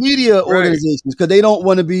would be the media organizations because they don't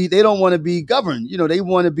want to be governed. You know, they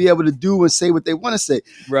want to be able to do and say what they want to say.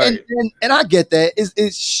 Right. And I get that.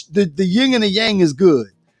 It's the yin and the yang is good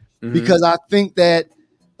because I think that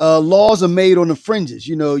laws are made on the fringes.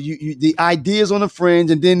 You know, you the ideas on the fringe,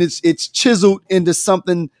 and then it's chiseled into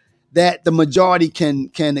something that the majority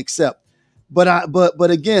can accept. But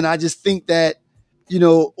again, I just think that, you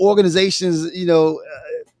know, organizations, you know,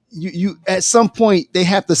 you at some point they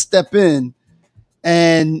have to step in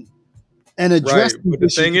and address. Right. But the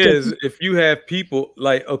thing is, if you have people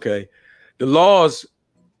like, okay, the laws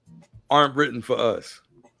aren't written for us.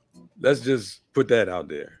 Let's just put that out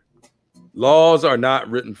there. Laws are not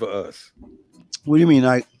written for us. What do you mean?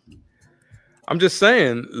 I'm just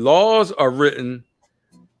saying laws are written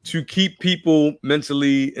to keep people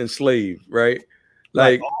mentally enslaved, right?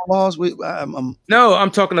 Like all laws. No,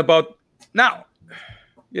 I'm talking about now.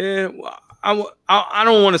 Yeah, I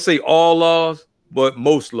don't want to say all laws, but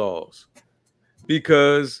most laws,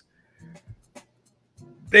 because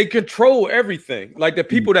they control everything. Like the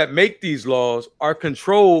people that make these laws are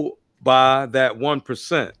controlled by that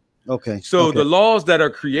 1%. Okay. So the laws that are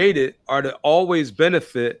created are to always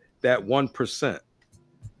benefit that 1%.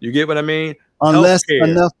 You get what I mean? Unless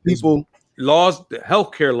enough people the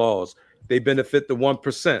healthcare laws, they benefit the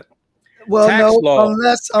 1%. Well, tax no,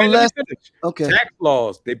 laws, unless okay. Tax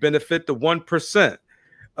laws, they benefit the 1%.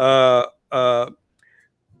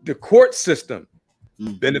 The court system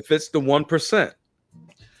benefits the 1%.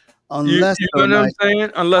 Unless you know what I'm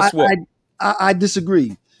saying? Unless what? I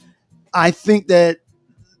disagree. I think that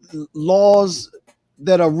laws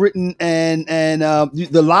that are written and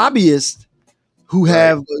the lobbyists who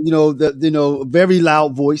have very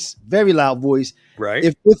loud voice, right?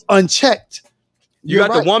 If unchecked, you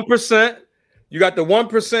got the 1%. You got the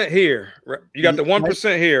 1% here. Right? You got the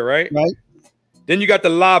 1% here, right? Right. Then you got the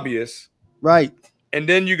lobbyists, right? And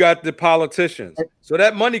then you got the politicians. So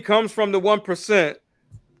that money comes from the 1%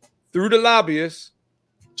 through the lobbyists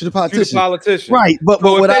To the politician. Right. But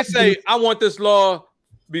so what if they say, I want this law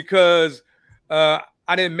because I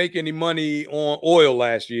didn't make any money on oil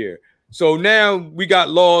last year. So now we got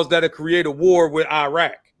laws that'll create a war with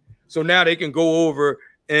Iraq. So now they can go over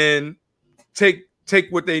and take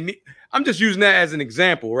what they need. I'm just using that as an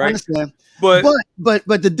example, right? I understand. But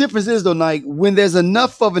the difference is though, Nike, when there's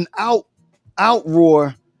enough of an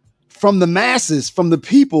outroar from the masses, from the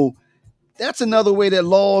people, that's another way that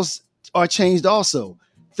laws are changed also.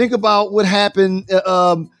 Think about what happened,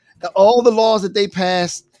 all the laws that they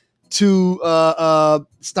passed to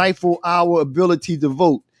stifle our ability to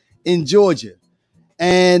vote in Georgia.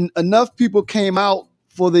 And enough people came out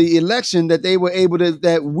for the election that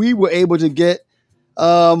we were able to get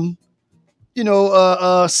some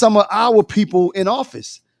of our people in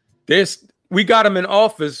office. We got them in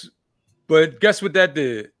office, but guess what that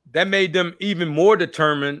did? That made them even more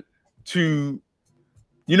determined to,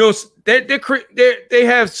 they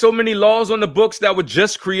have so many laws on the books that were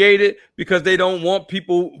just created because they don't want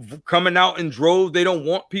people coming out in droves. They don't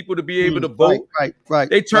want people to be able to vote. Right.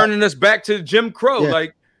 They turning us back to Jim Crow. Yeah.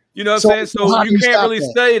 Like, you know what I'm saying? So you can't really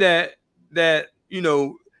say that,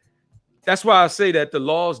 that's why I say that the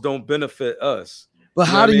laws don't benefit us. But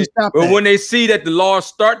how do you stop that? But when they see that the laws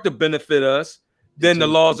start to benefit us, then the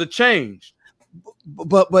laws are changed.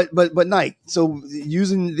 But Nike, so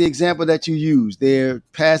using the example that you use, they're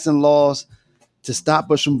passing laws to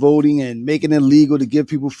stop us from voting and making it illegal to give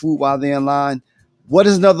people food while they're in line. What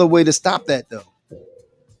is another way to stop that though?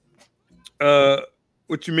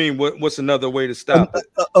 What you mean? What's another way to stop it?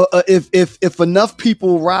 If enough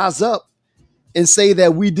people rise up and say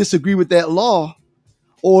that we disagree with that law,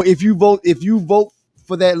 or if you vote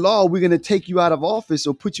for that law, we're going to take you out of office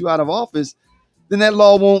or put you out of office, then that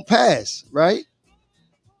law won't pass, right?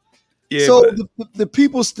 Yeah. So the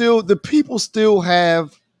people still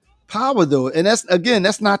have power though, and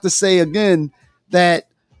that's not to say again that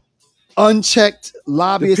unchecked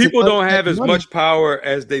lobbyists. People don't have as much power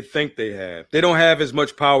as they think they have. They don't have as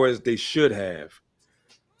much power as they should have.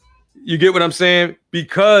 You get what I'm saying?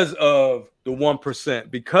 Because of the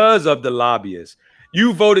 1%, because of the lobbyists.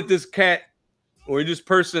 You voted this cat or this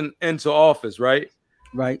person into office, right?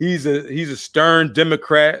 Right. He's a stern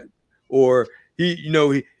Democrat, or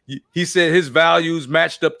he said his values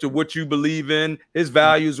matched up to what you believe in. His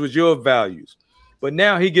values was your values. But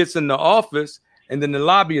now he gets in the office and then the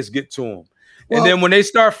lobbyists get to him. Well, and then when they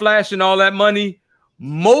start flashing all that money,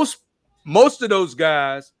 most of those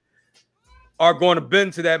guys are going to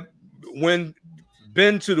bend to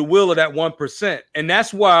the will of that 1%. And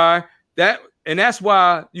that's why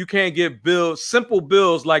you can't get simple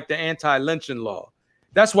bills like the anti-lynching law.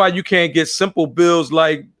 That's why you can't get simple bills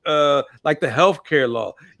like the healthcare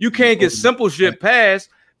law. You can't get simple shit passed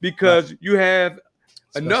because you have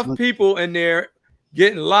enough people in there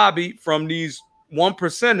getting lobbied from these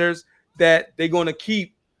 1%ers that they're going to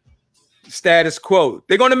keep status quo.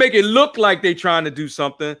 They're going to make it look like they're trying to do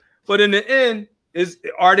something, but in the end,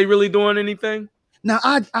 are they really doing anything? Now,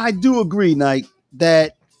 I do agree, Nike,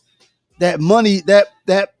 that money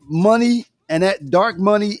and that dark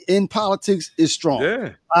money in politics is strong. Yeah,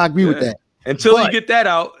 I agree with that. Until you get that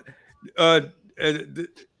out, the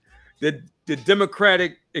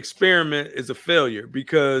Democratic experiment is a failure,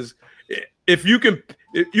 because if you can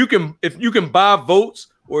buy votes,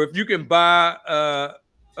 or if you can buy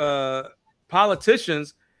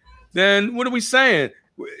politicians, then what are we saying?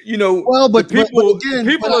 People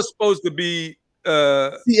are supposed to be.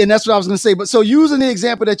 See, and that's what I was going to say. But so using the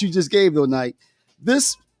example that you just gave, though, Nike,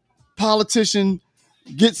 this politician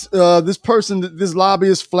gets this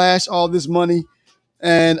lobbyist flash all this money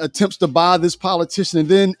and attempts to buy this politician, and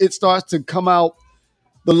then it starts to come out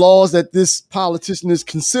the laws that this politician is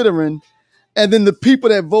considering, and then the people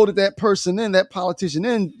that voted that politician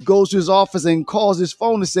in, goes to his office and calls his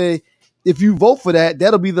phone to say, if you vote for that,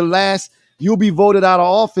 that'll be the last you'll be voted out of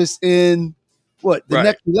office in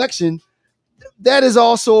next election. That is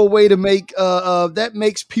also a way to make that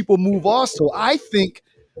makes people move also. I think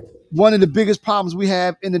one of the biggest problems we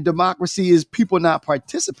have in the democracy is people not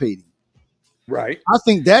participating. Right. I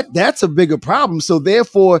think that's a bigger problem. So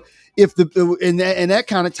therefore, and that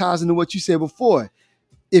kind of ties into what you said before.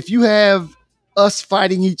 If you have us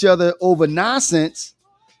fighting each other over nonsense,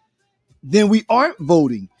 then we aren't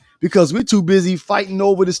voting because we're too busy fighting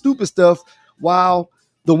over the stupid stuff while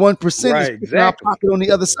the 1% is in our pocket on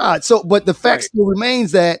the other side. So, but the fact still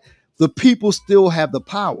remains that the people still have the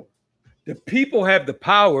power. The people have the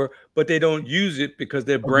power, but they don't use it because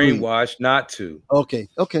they're brainwashed not to. Okay.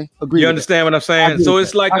 Agree. You understand what I'm saying? So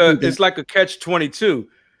it's like a catch-22,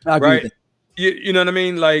 right? You know what I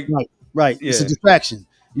mean? Like, right. Yeah. It's a distraction.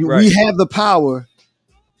 We have the power,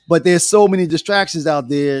 but there's so many distractions out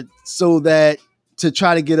there so that to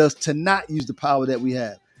try to get us to not use the power that we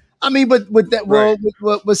have. I mean, but that, well,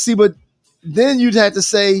 but see, but then you'd have to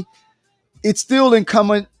say it's still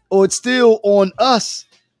incumbent or it's still on us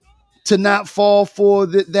to not fall for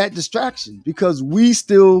that distraction, because we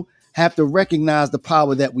still have to recognize the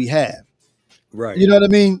power that we have. Right. You know what I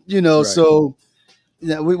mean? You know, Right. so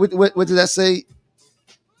yeah, what did that say?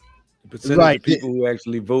 The percentage of people who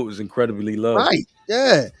actually vote is incredibly low. Right.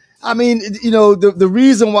 Yeah. I mean, you know, the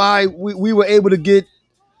reason why we were able to get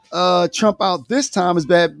Trump out this time is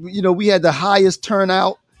that, you know, we had the highest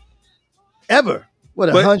turnout ever.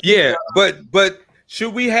 What, 100? Yeah, but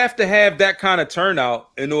should we have to have that kind of turnout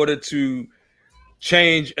in order to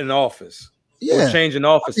change an office? Yeah. Or change an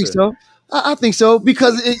officer? I think so. I think so,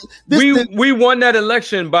 because we won that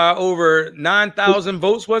election by over 9,000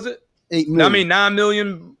 votes, was it? 8 million. I mean, 9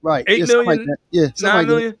 million. Right. 8 million. Like yeah. 9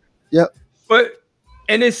 million. Like yep. But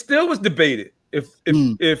and it still was debated if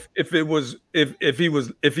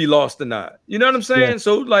he lost or not. You know what I'm saying? Yeah.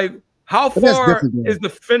 So like, how far is the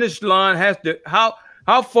finish line? How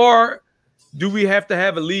far do we have to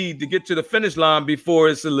have a lead to get to the finish line before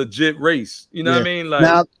it's a legit race? You know what I mean? Like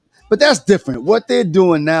now, but that's different. What they're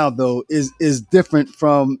doing now, though, is different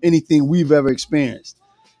from anything we've ever experienced.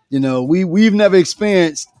 You know, we've never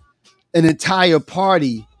experienced an entire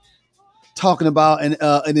party talking about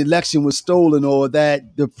an election was stolen, or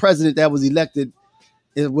that the president that was elected,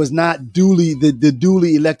 it was not duly the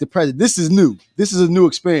duly elected president. This is new. This is a new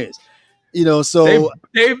experience. You know, so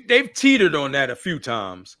they've teetered on that a few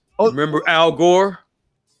times. Oh, remember Al Gore?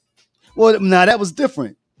 Well, now that was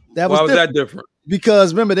different. Why was that different?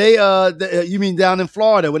 Because remember you mean down in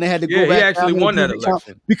Florida when they had to go back? He actually won that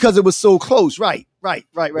election because it was so close. Right. But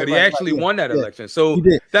he actually won that election. So he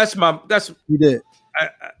did. He did.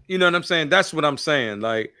 You know what I'm saying? That's what I'm saying.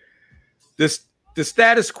 Like the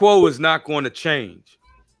status quo is not going to change.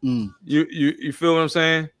 You feel what I'm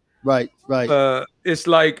saying? Right. It's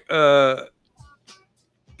like the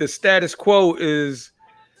status quo is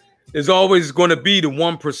always going to be the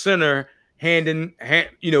 1%er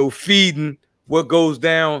feeding what goes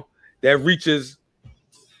down that reaches,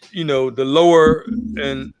 you know, the lower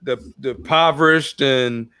and the impoverished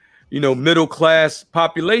and, you know, middle class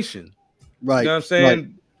population. Right. You know what I'm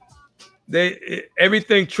saying? Right.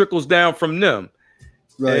 Everything trickles down from them.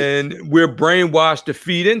 Right. And we're brainwashed to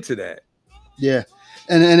feed into that. Yeah.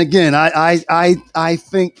 And again, I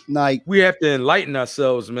think like we have to enlighten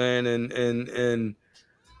ourselves, man, and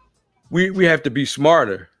we have to be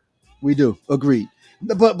smarter. We do. Agreed.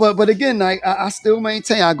 But again, like I still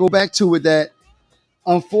maintain, I go back to it that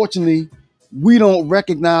unfortunately we don't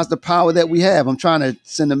recognize the power that we have. I'm trying to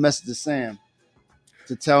send a message to Sam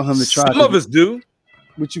to tell him to try. Some of us do.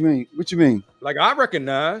 What you mean? Like I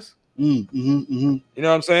recognize. You know what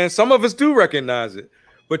I'm saying? Some of us do recognize it,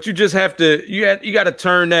 but you just have to. You got to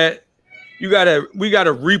turn that. We got to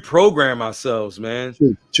reprogram ourselves, man.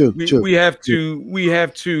 True. We have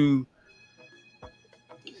to.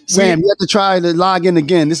 Sam, you have to try to log in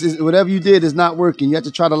again. This is whatever you did is not working. You have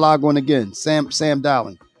to try to log on again. Sam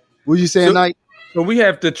Dowling. What you saying, Knight? So we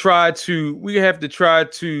have to try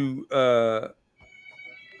to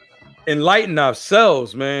enlighten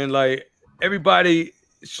ourselves, man. Like everybody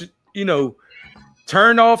should, you know,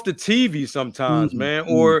 turn off the TV sometimes, man,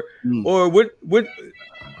 or what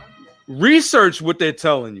research what they're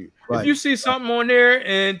telling you. Right. If you see something on there,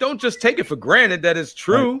 and don't just take it for granted that it's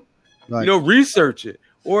true. Right. You know, research it.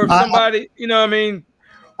 Or if somebody, you know what I mean,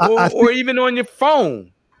 or even on your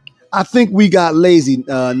phone. I think we got lazy,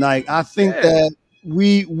 Nike. I think that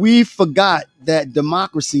we forgot that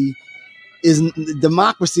democracy is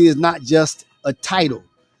not just a title.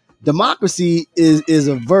 Democracy is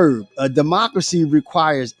a verb. A democracy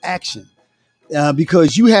requires action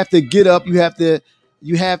because you have to get up, you have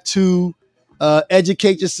to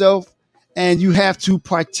educate yourself, and you have to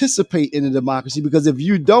participate in a democracy. Because if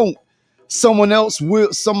you don't, someone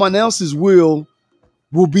else's will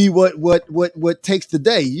be what takes the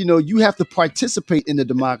day. You know, you have to participate in the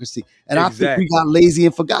democracy. And exactly. I think we got lazy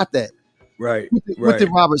and forgot that. Right. What did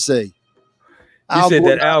Robert say? He said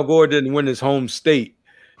that Al Gore didn't win his home state,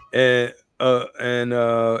 and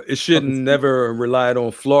it shouldn't never relied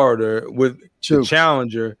on Florida with the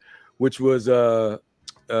challenger, which was he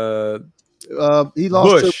lost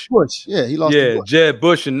to Bush. Yeah, he lost to Bush. Jeb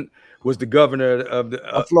Bush was the governor of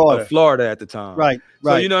Florida at the time. Right.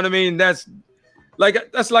 So you know what I mean? That's like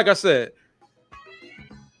I said,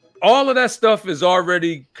 all of that stuff is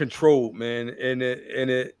already controlled, man.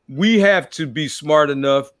 And we have to be smart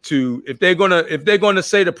enough to, if they're gonna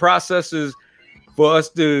say the process is for us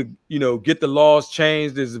to, you know, get the laws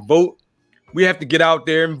changed is vote we have to get out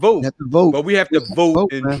there and vote. We have to vote. But we have to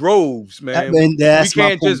vote in droves, man. And we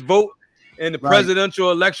can't just vote in the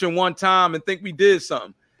presidential election one time and think we did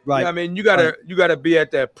something. Right. You know what I mean, you gotta be at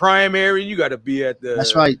that primary. You gotta be at the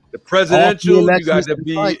the presidential. You got to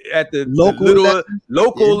be at the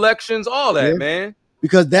local elections. All that, man.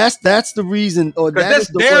 Because that's the reason, or that's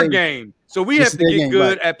their game. So we have to get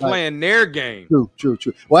good at playing their game. True.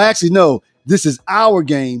 Well, actually, no. This is our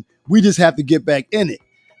game. We just have to get back in it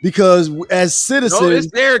because as citizens,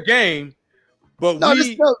 it's their game, but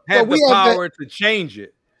we have the power to change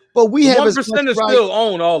it. But we have 1% still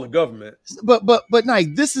own all the government. But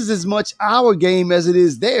Nike, this is as much our game as it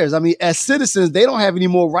is theirs. I mean, as citizens, they don't have any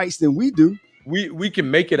more rights than we do. We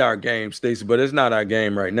can make it our game, Stacey, but it's not our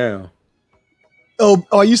game right now. Oh,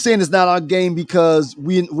 are you saying it's not our game because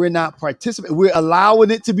we're not participating? We're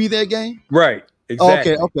allowing it to be their game, right?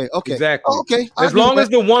 Exactly. Okay. Exactly. Okay. As long as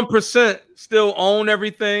the 1% still own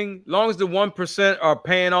everything, as long as the 1% are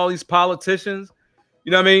paying all these politicians,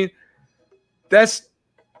 you know what I mean? That's,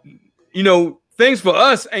 things for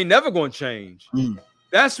us ain't never going to change.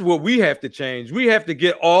 That's what we have to change. We have to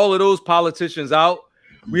get all of those politicians out.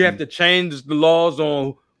 We have to change the laws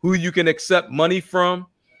on who you can accept money from,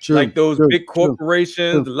 like those big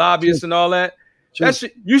corporations, the lobbyists and all that.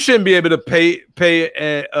 You shouldn't be able to pay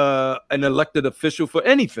an elected official for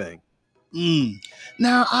anything.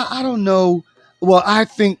 Now, I don't know. Well, I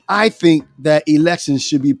think that elections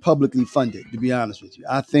should be publicly funded, to be honest with you.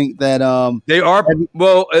 I think that they are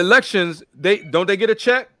elections, they get a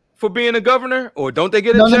check for being a governor, or don't they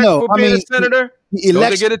get a check for being a senator? Don't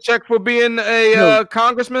they get a check for being a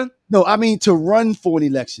congressman? No, I mean to run for an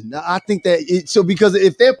election. I think that because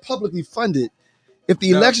if they're publicly funded, if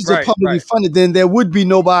the elections are publicly funded, then there would be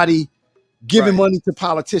nobody giving money to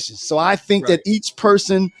politicians. So I think that each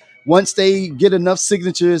person, once they get enough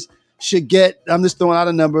signatures, should get, I'm just throwing out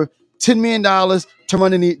a number, $10 million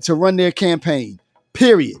to run their campaign,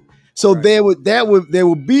 period. So there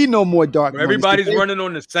would be no more dark money. Everybody's running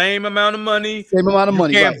on the same amount of money. Same amount of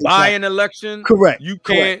money. You can't buy an election. Correct. You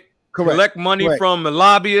can't collect money from a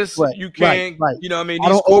lobbyist. You can't, you know what I mean?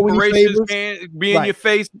 These corporations can't be in your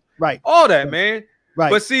face. Right. All that, man. Right.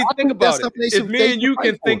 But see, think about it. If me and you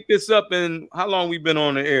can think this up in how long we've been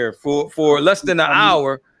on the air for less than an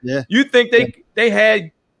hour, you think they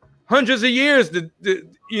had hundreds of years to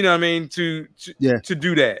you know what I mean to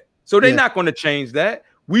do that. So they're not going to change that.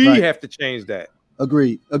 We have to change that.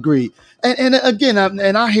 Agreed. And again,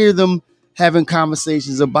 I hear them having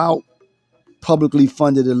conversations about publicly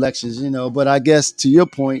funded elections, but I guess to your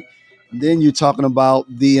point, then you're talking about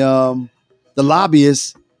the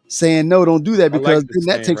lobbyists saying no, don't do that because then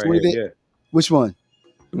that takes away Which one?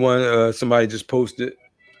 The one somebody just posted.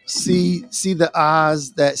 See the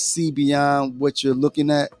eyes that see beyond what you're looking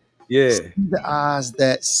at. Yeah. See the eyes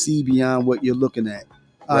that see beyond what you're looking at.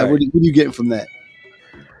 All right, what are you getting from that?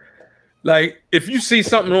 Like, if you see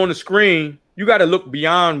something on the screen, you got to look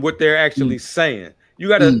beyond what they're actually saying. You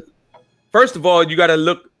got to, first of all, you got to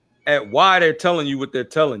look at why they're telling you what they're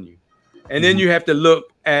telling you. And then you have to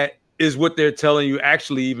look at, is what they're telling you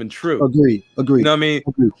actually even true? Agreed. You know what I mean?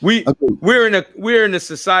 We're in a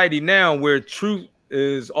society now where truth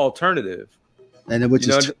is alternative. And which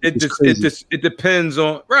it depends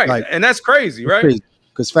on and that's crazy, right?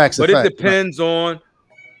 Because facts are facts. It depends on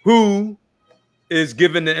who is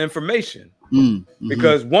given the information.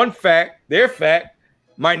 Because their fact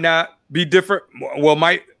might not be different. Well,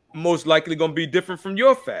 might most likely going to be different from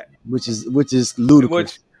your fact, which is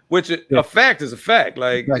ludicrous. A fact is a fact.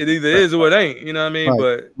 Like it either is or it ain't. You know what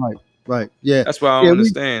I mean? Right. Yeah. That's why I don't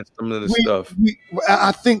understand some of the stuff.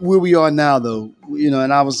 I think where we are now, though,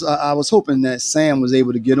 and I was hoping that Sam was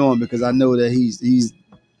able to get on because I know that he's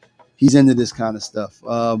into this kind of stuff.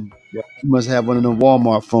 He must have one of them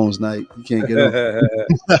Walmart phones now. You can't get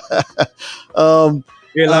on.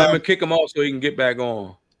 Lyman, kick him off so he can get back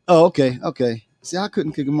on. Oh, okay. See, I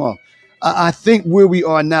couldn't kick him off. I think where we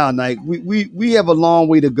are now, Nike, we have a long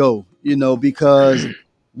way to go, because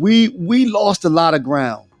we lost a lot of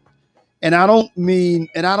ground. And I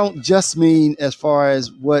don't just mean as far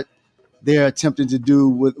as what they're attempting to do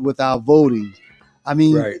with our voting. I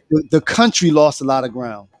mean, the country lost a lot of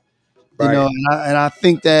ground, and I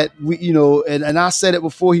think that and I said it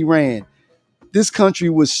before he ran, this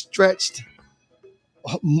country was stretched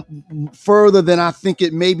further than I think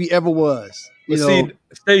it maybe ever was. See,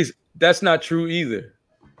 Stace, that's not true either.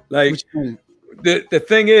 Like the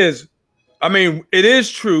thing is, I mean, it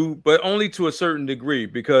is true, but only to a certain degree,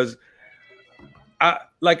 because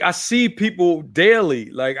I see people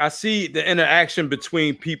daily. Like I see the interaction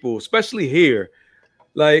between people, especially here.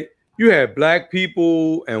 Like you have black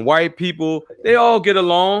people and white people, they all get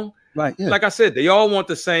along. Right. Yeah. Like I said, they all want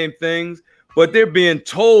the same things, but they're being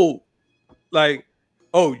told, like,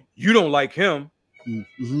 oh, you don't like him.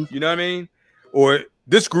 Mm-hmm. You know what I mean? Or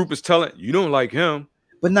this group is telling you don't like him.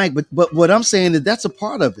 But Nike, but what I'm saying is that's a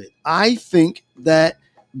part of it. I think that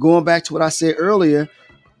going back to what I said earlier,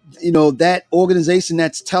 you know, that organization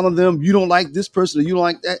that's telling them you don't like this person or you don't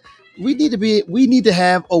like that, we need to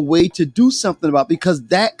have a way to do something about, because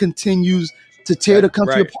that continues to tear the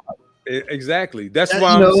country apart. Exactly. That's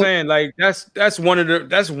why I'm saying, like, that's one of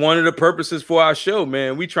the purposes for our show,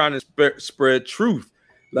 man. We trying to spread truth,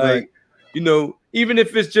 like, you know, even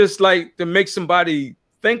if it's just like to make somebody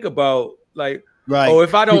think about, like, oh,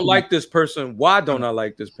 if I don't like this person, why don't I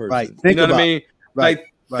like this person? Right. You know what I mean?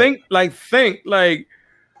 Think like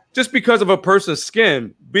just because of a person's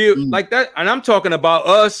skin, be it like that. And I'm talking about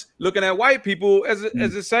us looking at white people as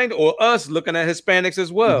a saying, or us looking at Hispanics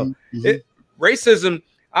as well. Racism.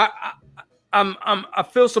 I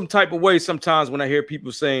feel some type of way sometimes when I hear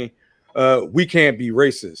people saying we can't be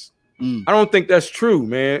racist. I don't think that's true,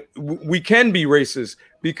 man. We can be racist,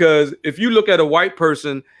 because if you look at a white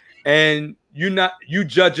person and you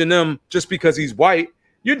judging them just because he's white,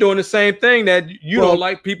 you're doing the same thing that you don't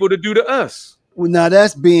like people to do to us. Well, now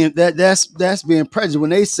that's being prejudiced. When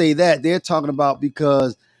they say that, they're talking about,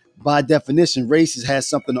 because by definition, race has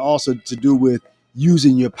something also to do with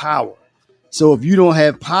using your power. So if you don't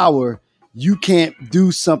have power, you can't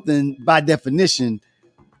do something by definition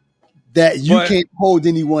that you can't hold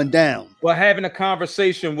anyone down. Well, having a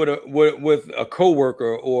conversation with a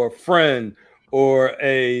coworker or a friend or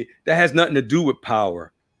that has nothing to do with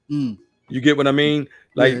power. You get what I mean?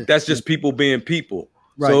 Like, that's just people being people.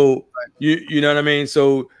 Right. So you know what I mean?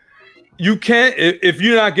 So you can't, if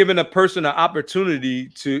you're not giving a person an opportunity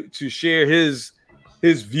to share his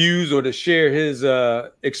views or to share his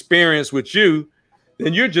experience with you,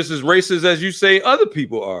 then you're just as racist as you say other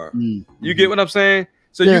people are. You get what I'm saying?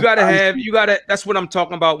 So you gotta, that's what I'm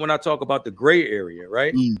talking about when I talk about the gray area,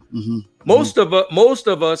 right? Most of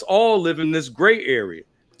us all live in this gray area.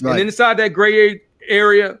 And inside that gray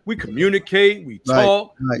area, we communicate, we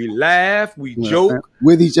talk, we laugh, we joke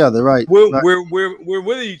with each other, right? We're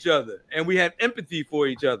with each other, and we have empathy for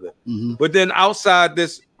each other. But then outside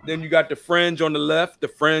this, then you got the fringe on the left, the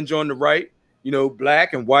fringe on the right, you know,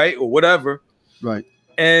 black and white or whatever. Right.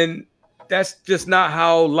 And that's just not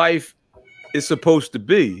how life is supposed to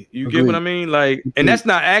be. You get what I mean? Like, and that's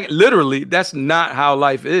not literally, that's not how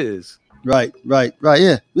life is. Right.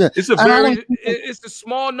 Yeah. It's a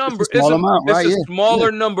small number. It's a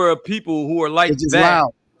smaller number of people who are like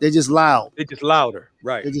that. They're just loud. They're just louder.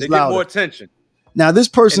 Right. They get more attention. Now, this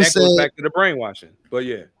person said, goes back to the brainwashing. But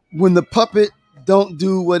yeah, when the puppet don't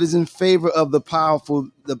do what is in favor of the powerful,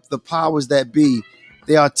 the powers that be,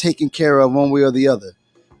 they are taken care of one way or the other.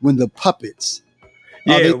 When the puppets,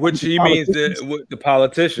 which he means the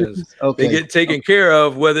politicians, they get taken care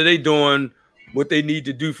of, whether they doing what they need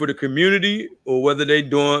to do for the community or whether they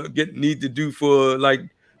need to do for like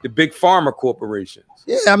the big pharma corporations.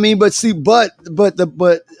 Yeah, I mean, but the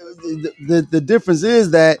difference is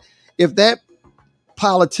that if that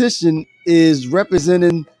politician is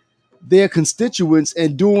representing their constituents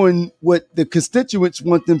and doing what the constituents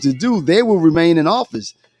want them to do, they will remain in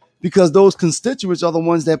office because those constituents are the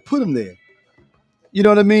ones that put them there. You know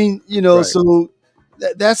what I mean? You know, so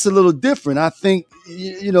that's a little different. I think,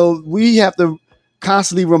 you know, we have to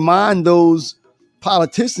constantly remind those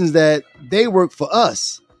politicians that they work for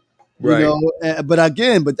us. You know, but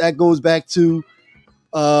that goes back to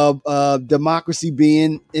democracy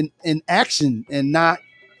being in action and not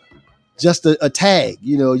just a tag.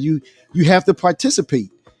 You know, you have to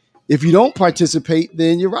participate. If you don't participate,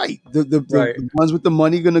 then you're right. The ones with the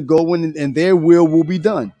money are going to go in and their will be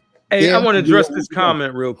done. Hey, I want to address this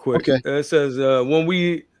comment real quick. Okay. It says, when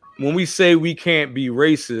we say we can't be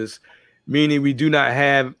racist, meaning we do not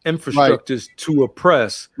have infrastructures to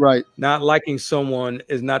oppress. Right. Not liking someone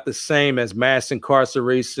is not the same as mass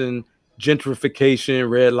incarceration, gentrification,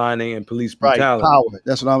 redlining, and police brutality. Power.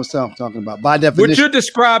 That's what I was talking about. By definition. What you're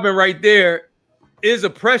describing right there is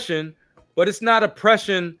oppression, but it's not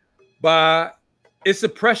oppression it's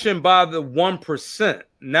oppression by the 1%,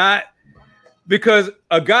 not because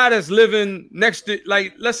a guy that's living next to,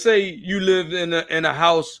 like, let's say you lived in a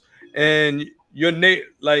house and your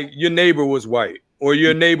neighbor was white or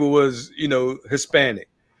your neighbor was, you know, Hispanic.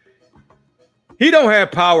 He don't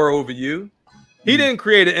have power over you. He didn't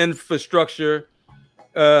create an infrastructure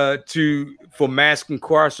for mass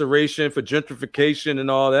incarceration, for gentrification and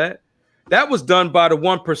all that. That was done by the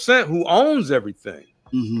 1% who owns everything.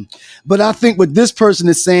 Mm-hmm. But I think what this person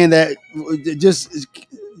is saying, that just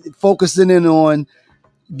focusing in on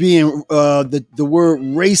being the word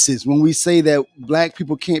racist. When we say that black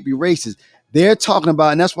people can't be racist, they're talking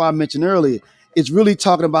about, and that's why I mentioned earlier, it's really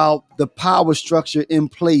talking about the power structure in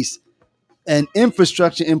place and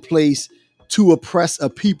infrastructure in place to oppress a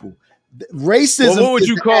people. Racism. Well, what would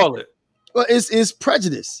you call it? Well, it's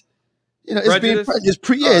prejudice. You know, Prejudice? it's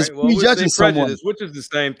prejudging someone, which is the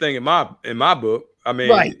same thing in my book. I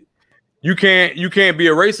mean, right. You can't be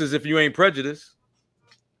a racist if you ain't prejudiced.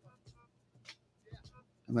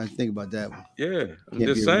 I'm gonna think about that one. Yeah, I'm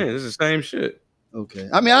just saying, it's the same shit. Okay,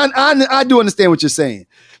 I mean, I do understand what you're saying,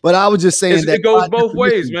 but I was just saying that it goes both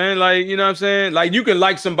ways, man. Like, you know what I'm saying? Like, you can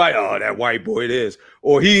like somebody, oh, that white boy it is,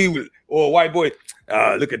 or a white boy,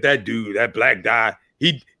 look at that dude, that black guy.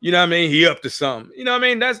 He, you know what I mean? He up to something. You know what I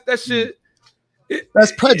mean? That shit.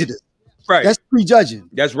 That's prejudice, right? That's prejudging.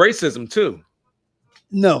 That's racism too.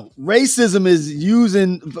 No, racism is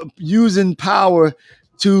using power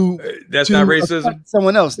to that's not racism.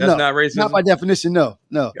 Someone else. That's not racism. Not by definition. No.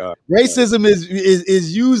 Racism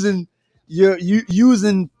is using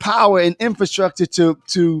using power and infrastructure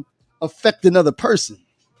to affect another person.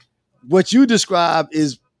 What you describe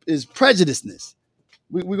is prejudiceness.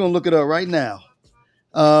 We're gonna look it up right now.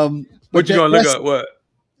 What you gonna look up? What?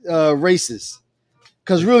 Racist.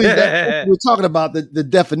 Because really, we're talking about the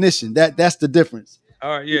definition. That's the difference.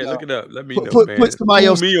 All right, yeah, look it up. Let me know, man. Put somebody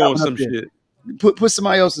else on some shit. Put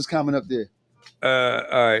somebody else's comment up there. All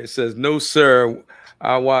right, it says, no, sir.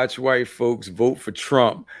 I watch white folks vote for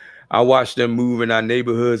Trump. I watch them move in our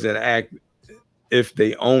neighborhoods and act if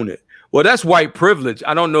they own it. Well, that's white privilege.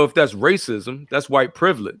 I don't know if that's racism. That's white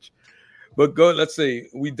privilege. But let's say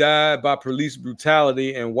we died by police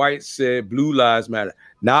brutality and whites said blue lives matter.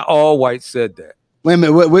 Not all whites said that. Wait a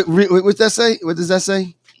minute. What's that say? What does that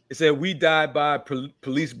say? It said we died by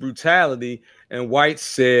police brutality and whites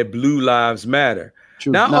said blue lives matter.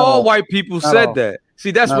 True. Not all white people said that.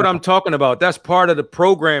 See, that's what I'm talking about. That's part of the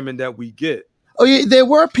programming that we get. Oh, yeah, there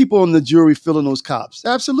were people in the jury filling those cops.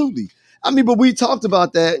 Absolutely. I mean, but we talked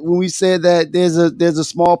about that when we said that there's a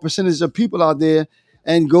small percentage of people out there,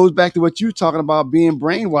 and goes back to what you're talking about, being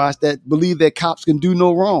brainwashed, that believe that cops can do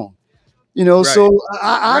no wrong. You know, right. So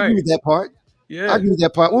I agree with that part. Yeah, I agree with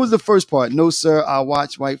that part. What was the first part? No, sir, I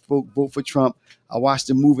watch white folk vote for Trump. I watch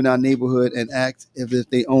them move in our neighborhood and act as if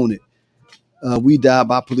they own it. We died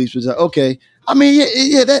by police. Okay. I mean,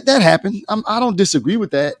 yeah, that happened. I don't disagree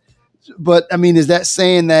with that. But, I mean, is that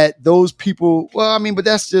saying that those people, well, I mean, but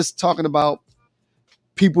that's just talking about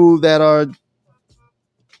people that are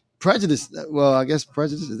prejudiced. Well, I guess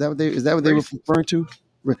prejudice, is that what they were referring to?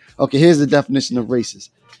 Okay, here's the definition of racist.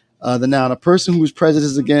 The noun, a person who is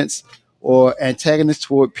prejudiced against or antagonist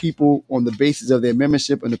toward people on the basis of their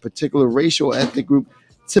membership in a particular racial or ethnic group,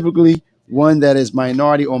 typically one that is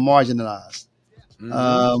minority or marginalized.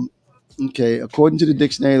 Mm-hmm. Okay, according to the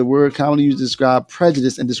dictionary, the word commonly used to describe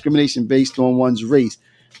prejudice and discrimination based on one's race.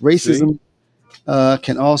 Racism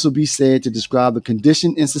can also be said to describe the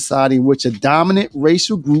condition in society in which a dominant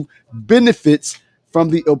racial group benefits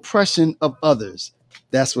from the oppression of others.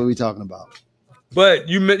 That's what we're talking about. But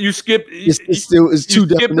you skipped. It's two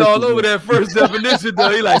definitions. Skipped all over that first definition, though.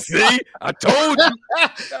 He like, see, I told you.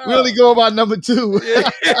 We only go about number 2. You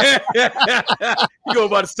go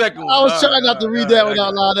about the second one. I was trying not to read that one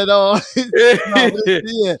out loud at all.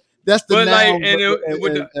 Yeah, that's the noun.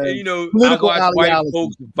 You know, I watch white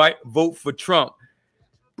folks vote for Trump,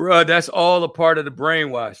 bro. That's all a part of the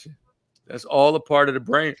brainwashing. That's all a part of the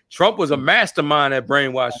brain. Trump was a mastermind at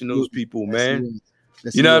brainwashing those people, man.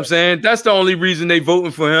 You know what I'm saying? That's the only reason they voting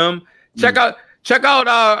for him. Check out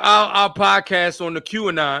our podcast on the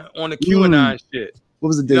QAnon shit. What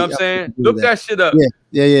was the date? You know what I'm saying? Look that shit up.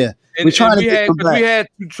 Yeah. And we had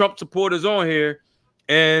 2 Trump supporters on here,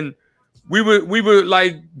 and we were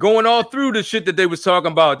like going all through the shit that they was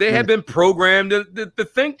talking about. They had been programmed to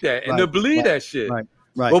think that and to believe that shit. Right.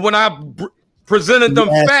 But when I presented them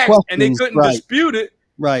facts and they couldn't dispute it,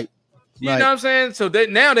 you know what I'm saying? So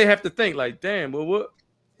now they have to think like, damn, well, what?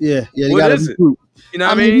 Yeah. What is it? You know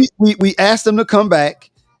what I mean? We asked them to come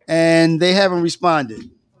back, and they haven't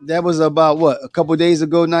responded. That was about a couple of days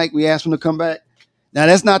ago, Nike. We asked them to come back. Now,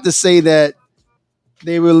 that's not to say that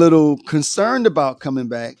they were a little concerned about coming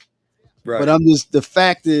back, right? But the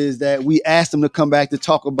fact is that we asked them to come back to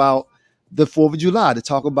talk about the 4th of July, to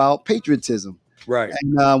talk about patriotism, right?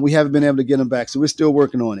 And we haven't been able to get them back, so we're still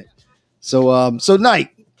working on it. So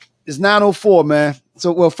Nike. It's 9:04, man.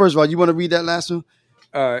 So, well, first of all, you want to read that last one?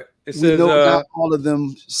 All right. It says, not all of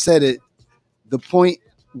them said it. The point: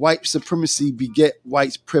 white supremacy beget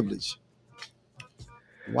white privilege.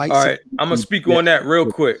 All right, I'm gonna speak on that real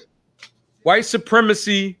quick. White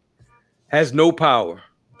supremacy has no power.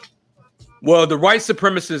 Well, the white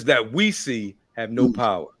supremacists that we see have no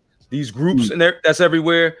power. These groups and that's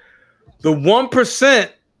everywhere. The 1%,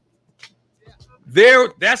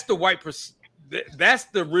 that's the white. That's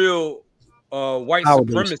the real white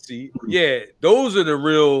supremacy. Yeah, those are the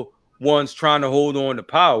real ones trying to hold on to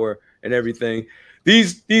power and everything.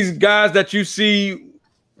 These guys that you see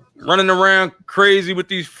running around crazy with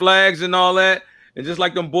these flags and all that, and just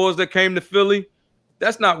like them boys that came to Philly,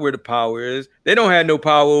 that's not where the power is. They don't have no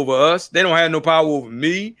power over us. They don't have no power over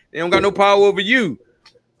me. They don't got no power over you.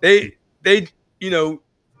 They you know,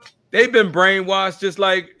 they've been brainwashed just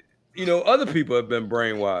like, you know, other people have been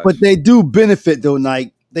brainwashed. But they do benefit though,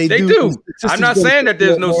 Nike. They do. I'm not saying that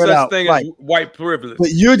there's no such thing as white privilege. But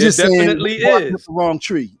you're just saying definitely is the wrong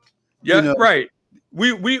tree. Yeah, you know? Right.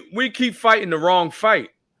 We keep fighting the wrong fight.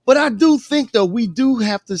 But I do think though we do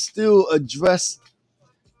have to still address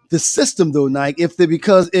the system though, Nike. If there's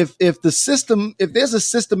a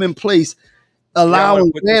system in place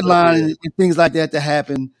allowing redlining and things like that to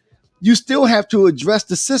happen, you still have to address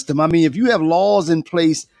the system. I mean, if you have laws in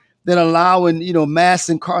place that allowing, you know, mass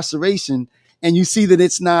incarceration, and you see that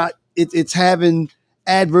it's having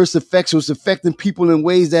adverse effects or it's affecting people in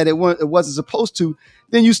ways that it wasn't supposed to,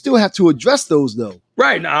 then you still have to address those though.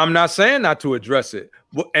 Right. Now, I'm not saying not to address it,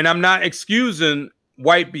 and I'm not excusing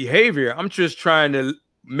white behavior. I'm just trying to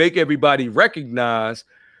make everybody recognize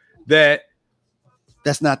that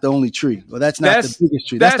that's not the only tree, or that's not the biggest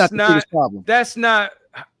tree. That's not the biggest problem. That's not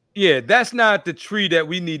the tree that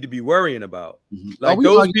we need to be worrying about. Mm-hmm. Like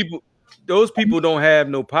those people don't have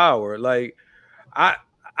no power. Like I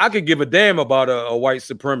could give a damn about a white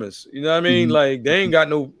supremacist. You know what I mean? Mm-hmm. Like they ain't got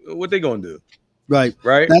no, what they gonna do? Right.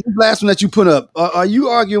 Right. Now the last one that you put up, are you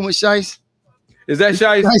arguing with Shice? Is that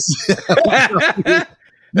Shice?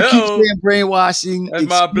 You keep saying brainwashing. That's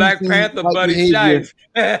my Black Panther buddy, Shice.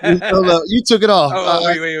 You took it off. Oh,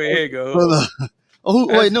 wait, here you go.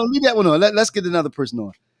 Wait, no, leave that one on. Let's get another person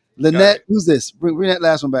on. Lynette, right. Who's this? Bring that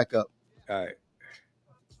last one back up. All right.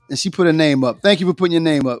 And she put her name up. Thank you for putting your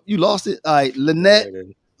name up. You lost it? All right. Lynette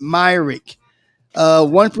Myrick.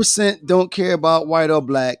 1% don't care about white or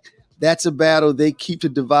black. That's a battle they keep to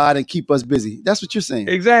divide and keep us busy. That's what you're saying.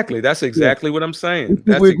 Exactly. That's exactly what I'm saying.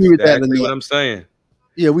 That's we agree with that, what I'm saying.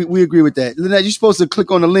 Yeah, we agree with that. Lynette, you're supposed to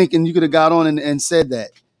click on the link and you could have got on and said that.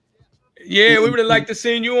 Yeah, we would have liked to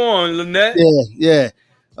see you on, Lynette. Yeah.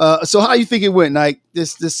 So how you think it went, Nike?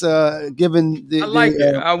 Given the, I like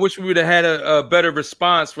it. I wish we would have had a better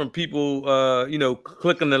response from people,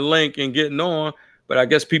 clicking the link and getting on. But I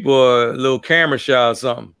guess people are a little camera shy or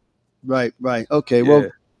something. Right. Okay. Yeah.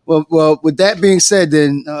 Well. With that being said,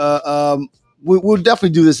 then we'll definitely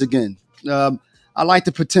do this again. I like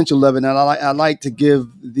the potential of it, and I like to give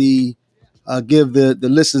the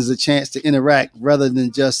listeners a chance to interact rather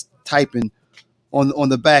than just typing on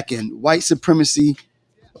the back end. White supremacy.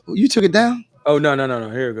 You took it down? Oh, no.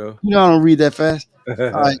 Here we go. You know I don't read that fast.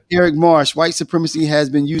 Eric Marsh, white supremacy has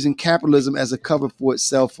been using capitalism as a cover for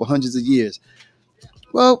itself for hundreds of years.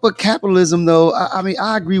 Well, but capitalism, though, I mean,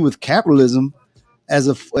 I agree with capitalism as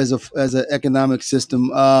an economic system.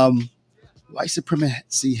 White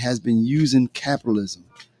supremacy has been using capitalism.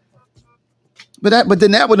 But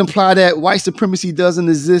then that would imply that white supremacy doesn't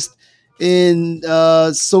exist in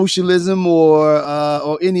socialism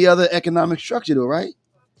or any other economic structure, though, right?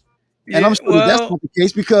 And I'm sure that's not the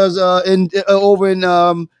case because over in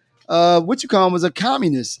what you call him was a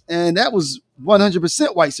communist, and that was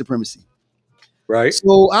 100% white supremacy. Right.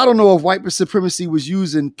 So I don't know if white supremacy was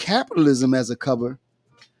using capitalism as a cover.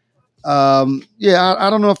 I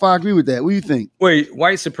don't know if I agree with that. What do you think? Wait,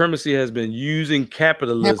 white supremacy has been using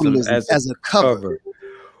capitalism as a cover.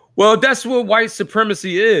 Well, that's what white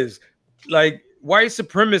supremacy is. Like white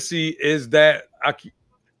supremacy is that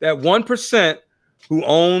 1% who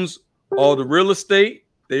owns all the real estate,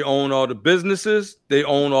 they own all the businesses, they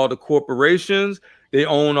own all the corporations, they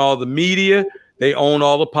own all the media, they own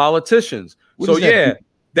all the politicians.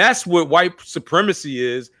 That's what white supremacy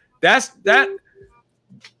is.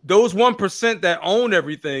 Those 1% that own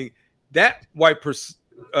everything, that white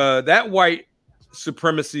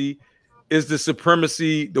supremacy is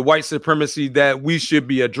the white supremacy that we should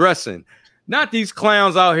be addressing. Not these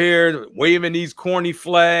clowns out here waving these corny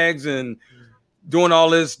flags and doing all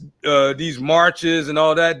this, these marches and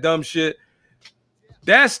all that dumb shit.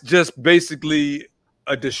 That's just basically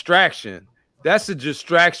a distraction. That's a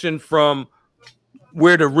distraction from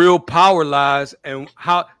where the real power lies and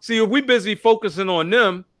how. See, if we busy focusing on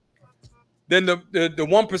them, then the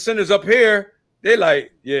 1%ers up here, they're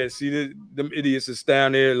like, yeah, see, them idiots is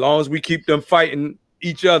down there. As long as we keep them fighting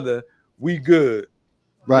each other, we good.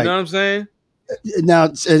 Right. You know what I'm saying?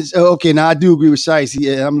 Now, okay, now I do agree with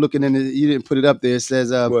Shice. I'm looking in it. You didn't put it up there. It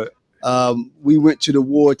says, What? we went to the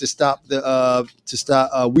war to stop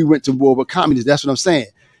we went to war with communism. That's what I'm saying.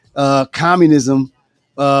 Communism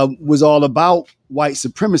was all about white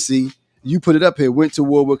supremacy. You put it up here, went to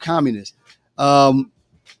war with communists.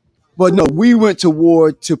 But no, we went to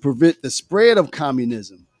war to prevent the spread of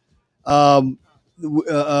communism. So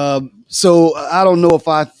I don't know if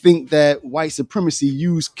I think that white supremacy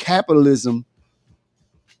used capitalism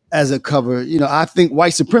as a cover. You know, I think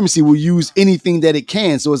white supremacy will use anything that it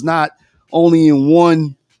can. So it's not only in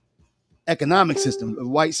one economic system.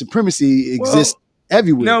 White supremacy exists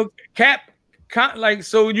everywhere. No,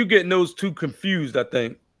 so you getting those two confused, I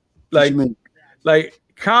think. Like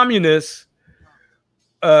communists,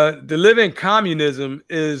 to live in communism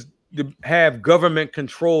is to have government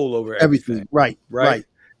control over everything. Right.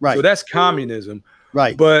 So that's communism.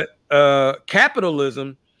 Right. But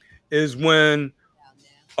capitalism is when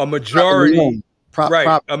a majority,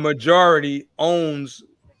 a majority owns,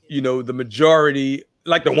 the majority,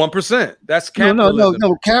 like the 1%. That's capitalism.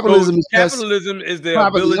 No. Capitalism is the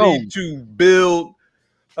ability to build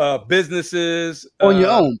businesses on your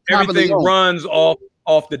own. Everything runs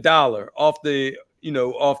off the dollar,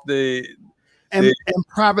 and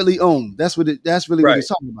privately owned. That's really what it's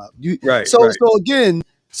talking about.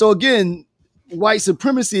 So again, white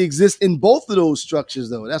supremacy exists in both of those structures,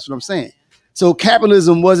 though. That's what I'm saying. So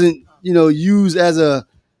capitalism wasn't, used as a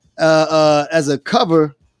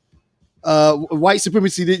cover. White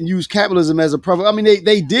supremacy didn't use capitalism as a cover. I mean,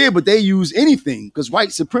 they did, but they use anything because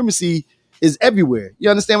white supremacy is everywhere. You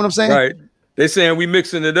understand what I'm saying? Right. They saying we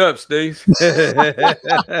mixing it up, Steve. You getting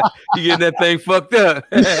that thing fucked up.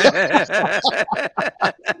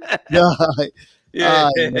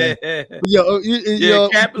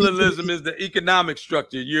 Capitalism is the economic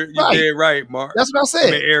structure. You're dead right, Mark. That's what I said.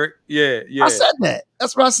 I mean, Eric. Yeah. I said that.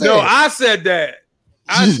 That's what I said. No, I said that.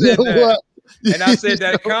 And I said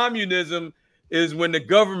that communism is when the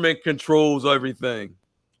government controls everything.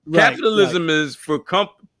 Capitalism is for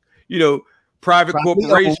private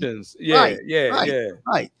corporations. Right.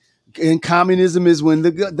 And communism is when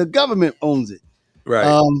the government owns it. Right.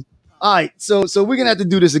 All right. So we're gonna have to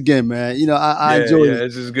do this again, man. I enjoy it.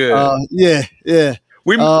 This is good. Yeah.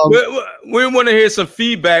 We want to hear some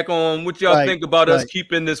feedback on what y'all think about us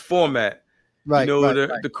keeping this format. Right.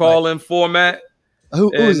 The call-in format.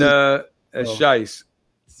 Who is it? Shice.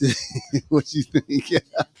 What you think?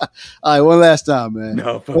 All right, one last time, man.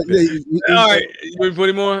 No. All right. You want to put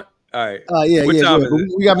him on? All right. What time is it?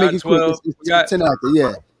 We got to make it quick. It's 10 after,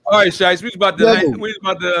 yeah. All right, Shice. We was about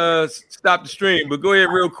to stop the stream, but go ahead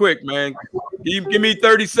real quick, man. Give me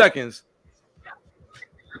 30 seconds.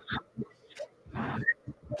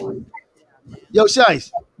 Yo,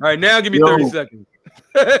 Shice. All right, now give me 30 seconds.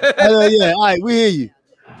 Yeah. All right, we hear you.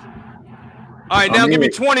 All right, now give me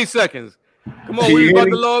 20 seconds. Come on, we about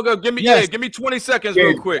to log up. Give me 20 seconds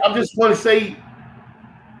real quick. I just want to say,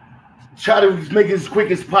 try to make it as quick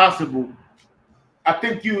as possible. I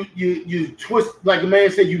think you twist, like the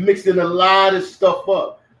man said, you mixing a lot of stuff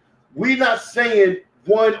up. We're not saying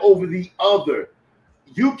one over the other.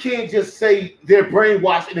 You can't just say they're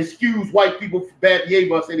brainwashed and excuse white people for bad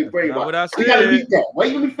behavior and say they're brainwashed. We got to beat that.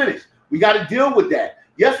 Wait, let me finish. We got to deal with that.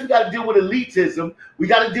 Yes, we got to deal with elitism. We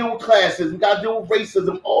got to deal with classism. We got to deal with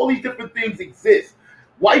racism. All these different things exist.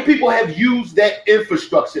 White people have used that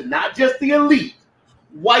infrastructure, not just the elite.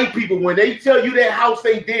 White people, when they tell you that house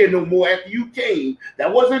ain't there no more after you came,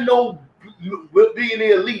 that wasn't no being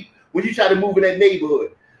the elite when you try to move in that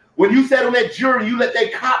neighborhood. When you sat on that jury, you let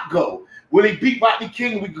that cop go. When they beat Rodney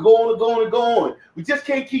King, we could go on and go on and go on. We just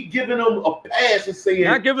can't keep giving them a pass and saying.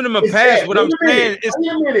 Not giving them a pass. What I'm saying is.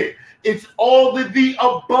 Wait a minute. It's all the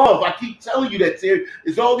above. I keep telling you that, Terry.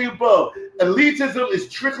 It's all the above. Elitism is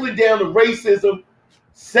trickling down to racism,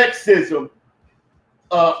 sexism,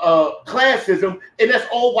 classism, and that's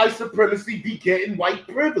all white supremacy begetting white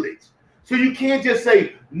privilege. So you can't just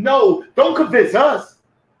say, no, don't convince us.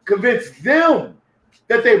 Convince them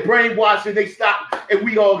that they're brainwashed and they stop, and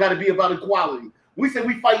we all got to be about equality. We say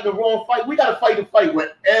we fighting the wrong fight. We got to fight the fight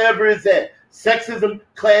wherever it's at. Sexism,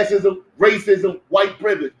 classism, racism, white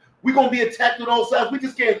privilege. We're going to be attacked on all sides. We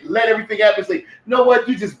just can't let everything happen and say, you know what,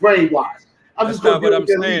 you just brainwashed. That's not what I'm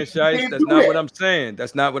saying, Shice. That's not what I'm saying.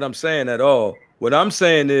 That's not what I'm saying at all. What I'm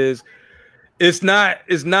saying is it's not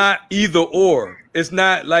either or. It's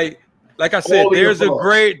not like I said, there's a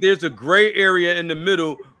gray area in the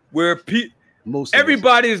middle where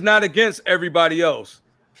everybody is not against everybody else.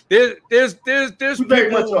 There's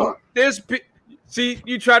people. See,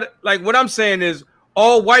 you try to what I'm saying is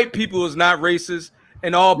all white people is not racist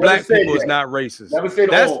and all black people is not racist. Never say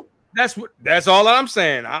all. That's all I'm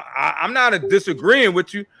saying. I'm not disagreeing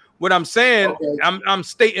with you. What I'm saying, I'm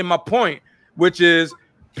stating my point, which is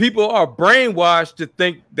people are brainwashed to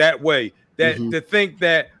think that way. That to think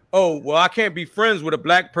that, oh, well, I can't be friends with a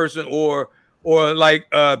black person, or like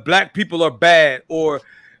black people are bad, or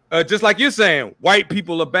just like you're saying, white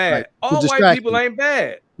people are bad. Right. All white people ain't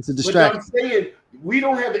bad. It's a distraction. But I'm saying we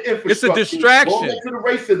don't have the infrastructure. It's a distraction. Going back to the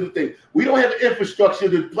racism thing, we don't have the infrastructure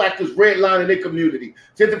to practice redlining in their community,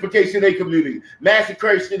 gentrification in their community, mass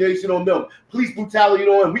incarceration on them, police brutality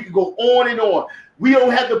on them. We can go on and on. We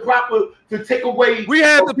don't have the proper to take away. We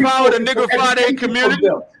have the power to niggify their community.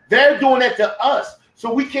 They're doing that to us.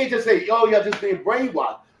 So we can't just say, oh, y'all just being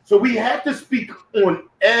brainwashed. So we have to speak on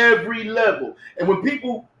every level. And when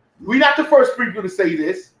people, we're not the first people to say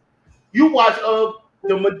this. You watch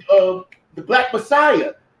the Black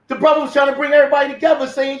Messiah. The brother was trying to bring everybody together,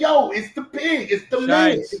 saying, "Yo, it's the pig, it's the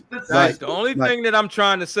man." It's the only thing that I'm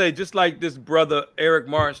trying to say, just like this brother Eric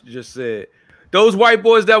March just said, those white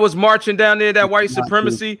boys that was marching down there, that white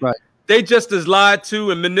supremacy, they just as lied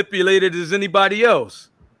to and manipulated as anybody else.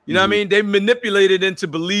 You know what I mean? They manipulated into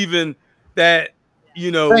believing that,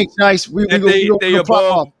 you know, nice. They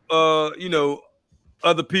above, you know,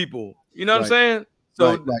 other people. You know what I'm saying?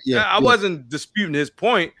 So I wasn't disputing his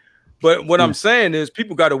point. But what I'm saying is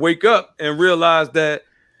people got to wake up and realize that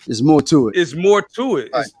there's more to it. It's more to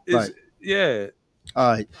it. Yeah.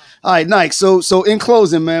 All right, Nike. So in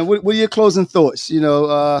closing, man, what are your closing thoughts? You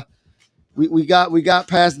know, we got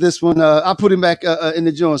past this one. I'll put him back in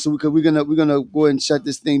the joint, so we're gonna go ahead and shut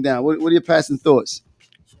this thing down. What are your passing thoughts?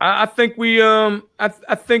 I think I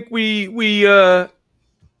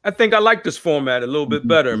like this format a little bit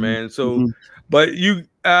better, man. So, but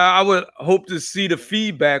I would hope to see the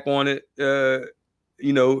feedback on it.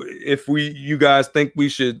 You know, if you guys think we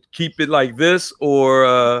should keep it like this,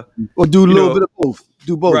 or do a little bit of both.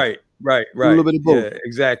 Do both. Right. Do a little bit of both. Yeah,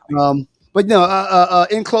 exactly. But no.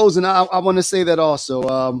 In closing, I want to say that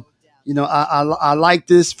also. You know, I like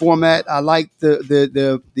this format. I like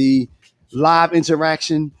the live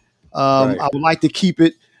interaction. I would like to keep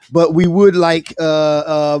it, but we would like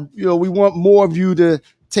you know, we want more of you to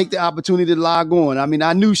take the opportunity to log on. I mean,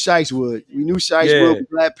 I knew Shice would. We knew Shice would. I'm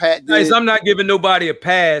glad Pat did. I'm not giving nobody a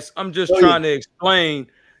pass. I'm just trying to explain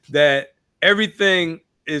that everything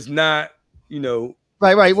is not, you know.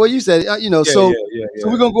 Right. Well, you said, you know, so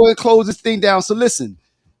we're going to go ahead and close this thing down. So listen,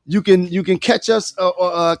 you can catch us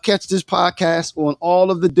or catch this podcast on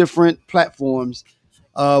all of the different platforms.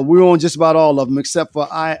 We're on just about all of them except for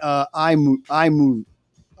iTunes.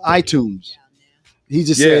 He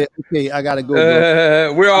just said, "Okay, I gotta go."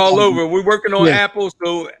 We're all over. We're working on Apple,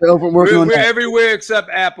 so we're everywhere except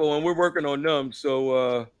Apple, and we're working on them.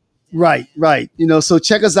 So, right. You know, so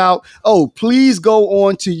check us out. Oh, please go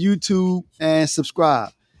on to YouTube and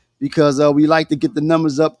subscribe because we like to get the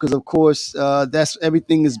numbers up. Because of course, that's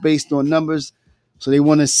everything is based on numbers. So they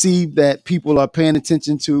want to see that people are paying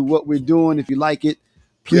attention to what we're doing. If you like it,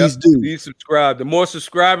 please do. Please subscribe. The more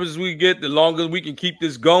subscribers we get, the longer we can keep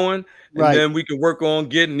this going. And then we can work on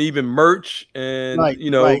getting even merch, and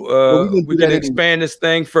you know, we can expand this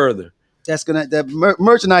thing further.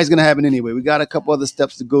 Merchandise is gonna happen anyway. We got a couple other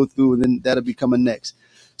steps to go through, and then that'll be coming next.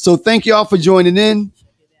 So thank y'all for joining in.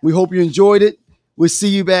 We hope you enjoyed it. We'll see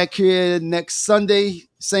you back here next Sunday,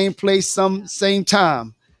 same place, same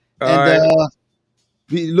time.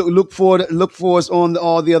 We look for us on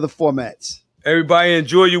all the other formats. Everybody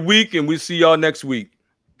enjoy your week, and we'll see y'all next week.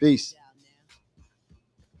 Peace.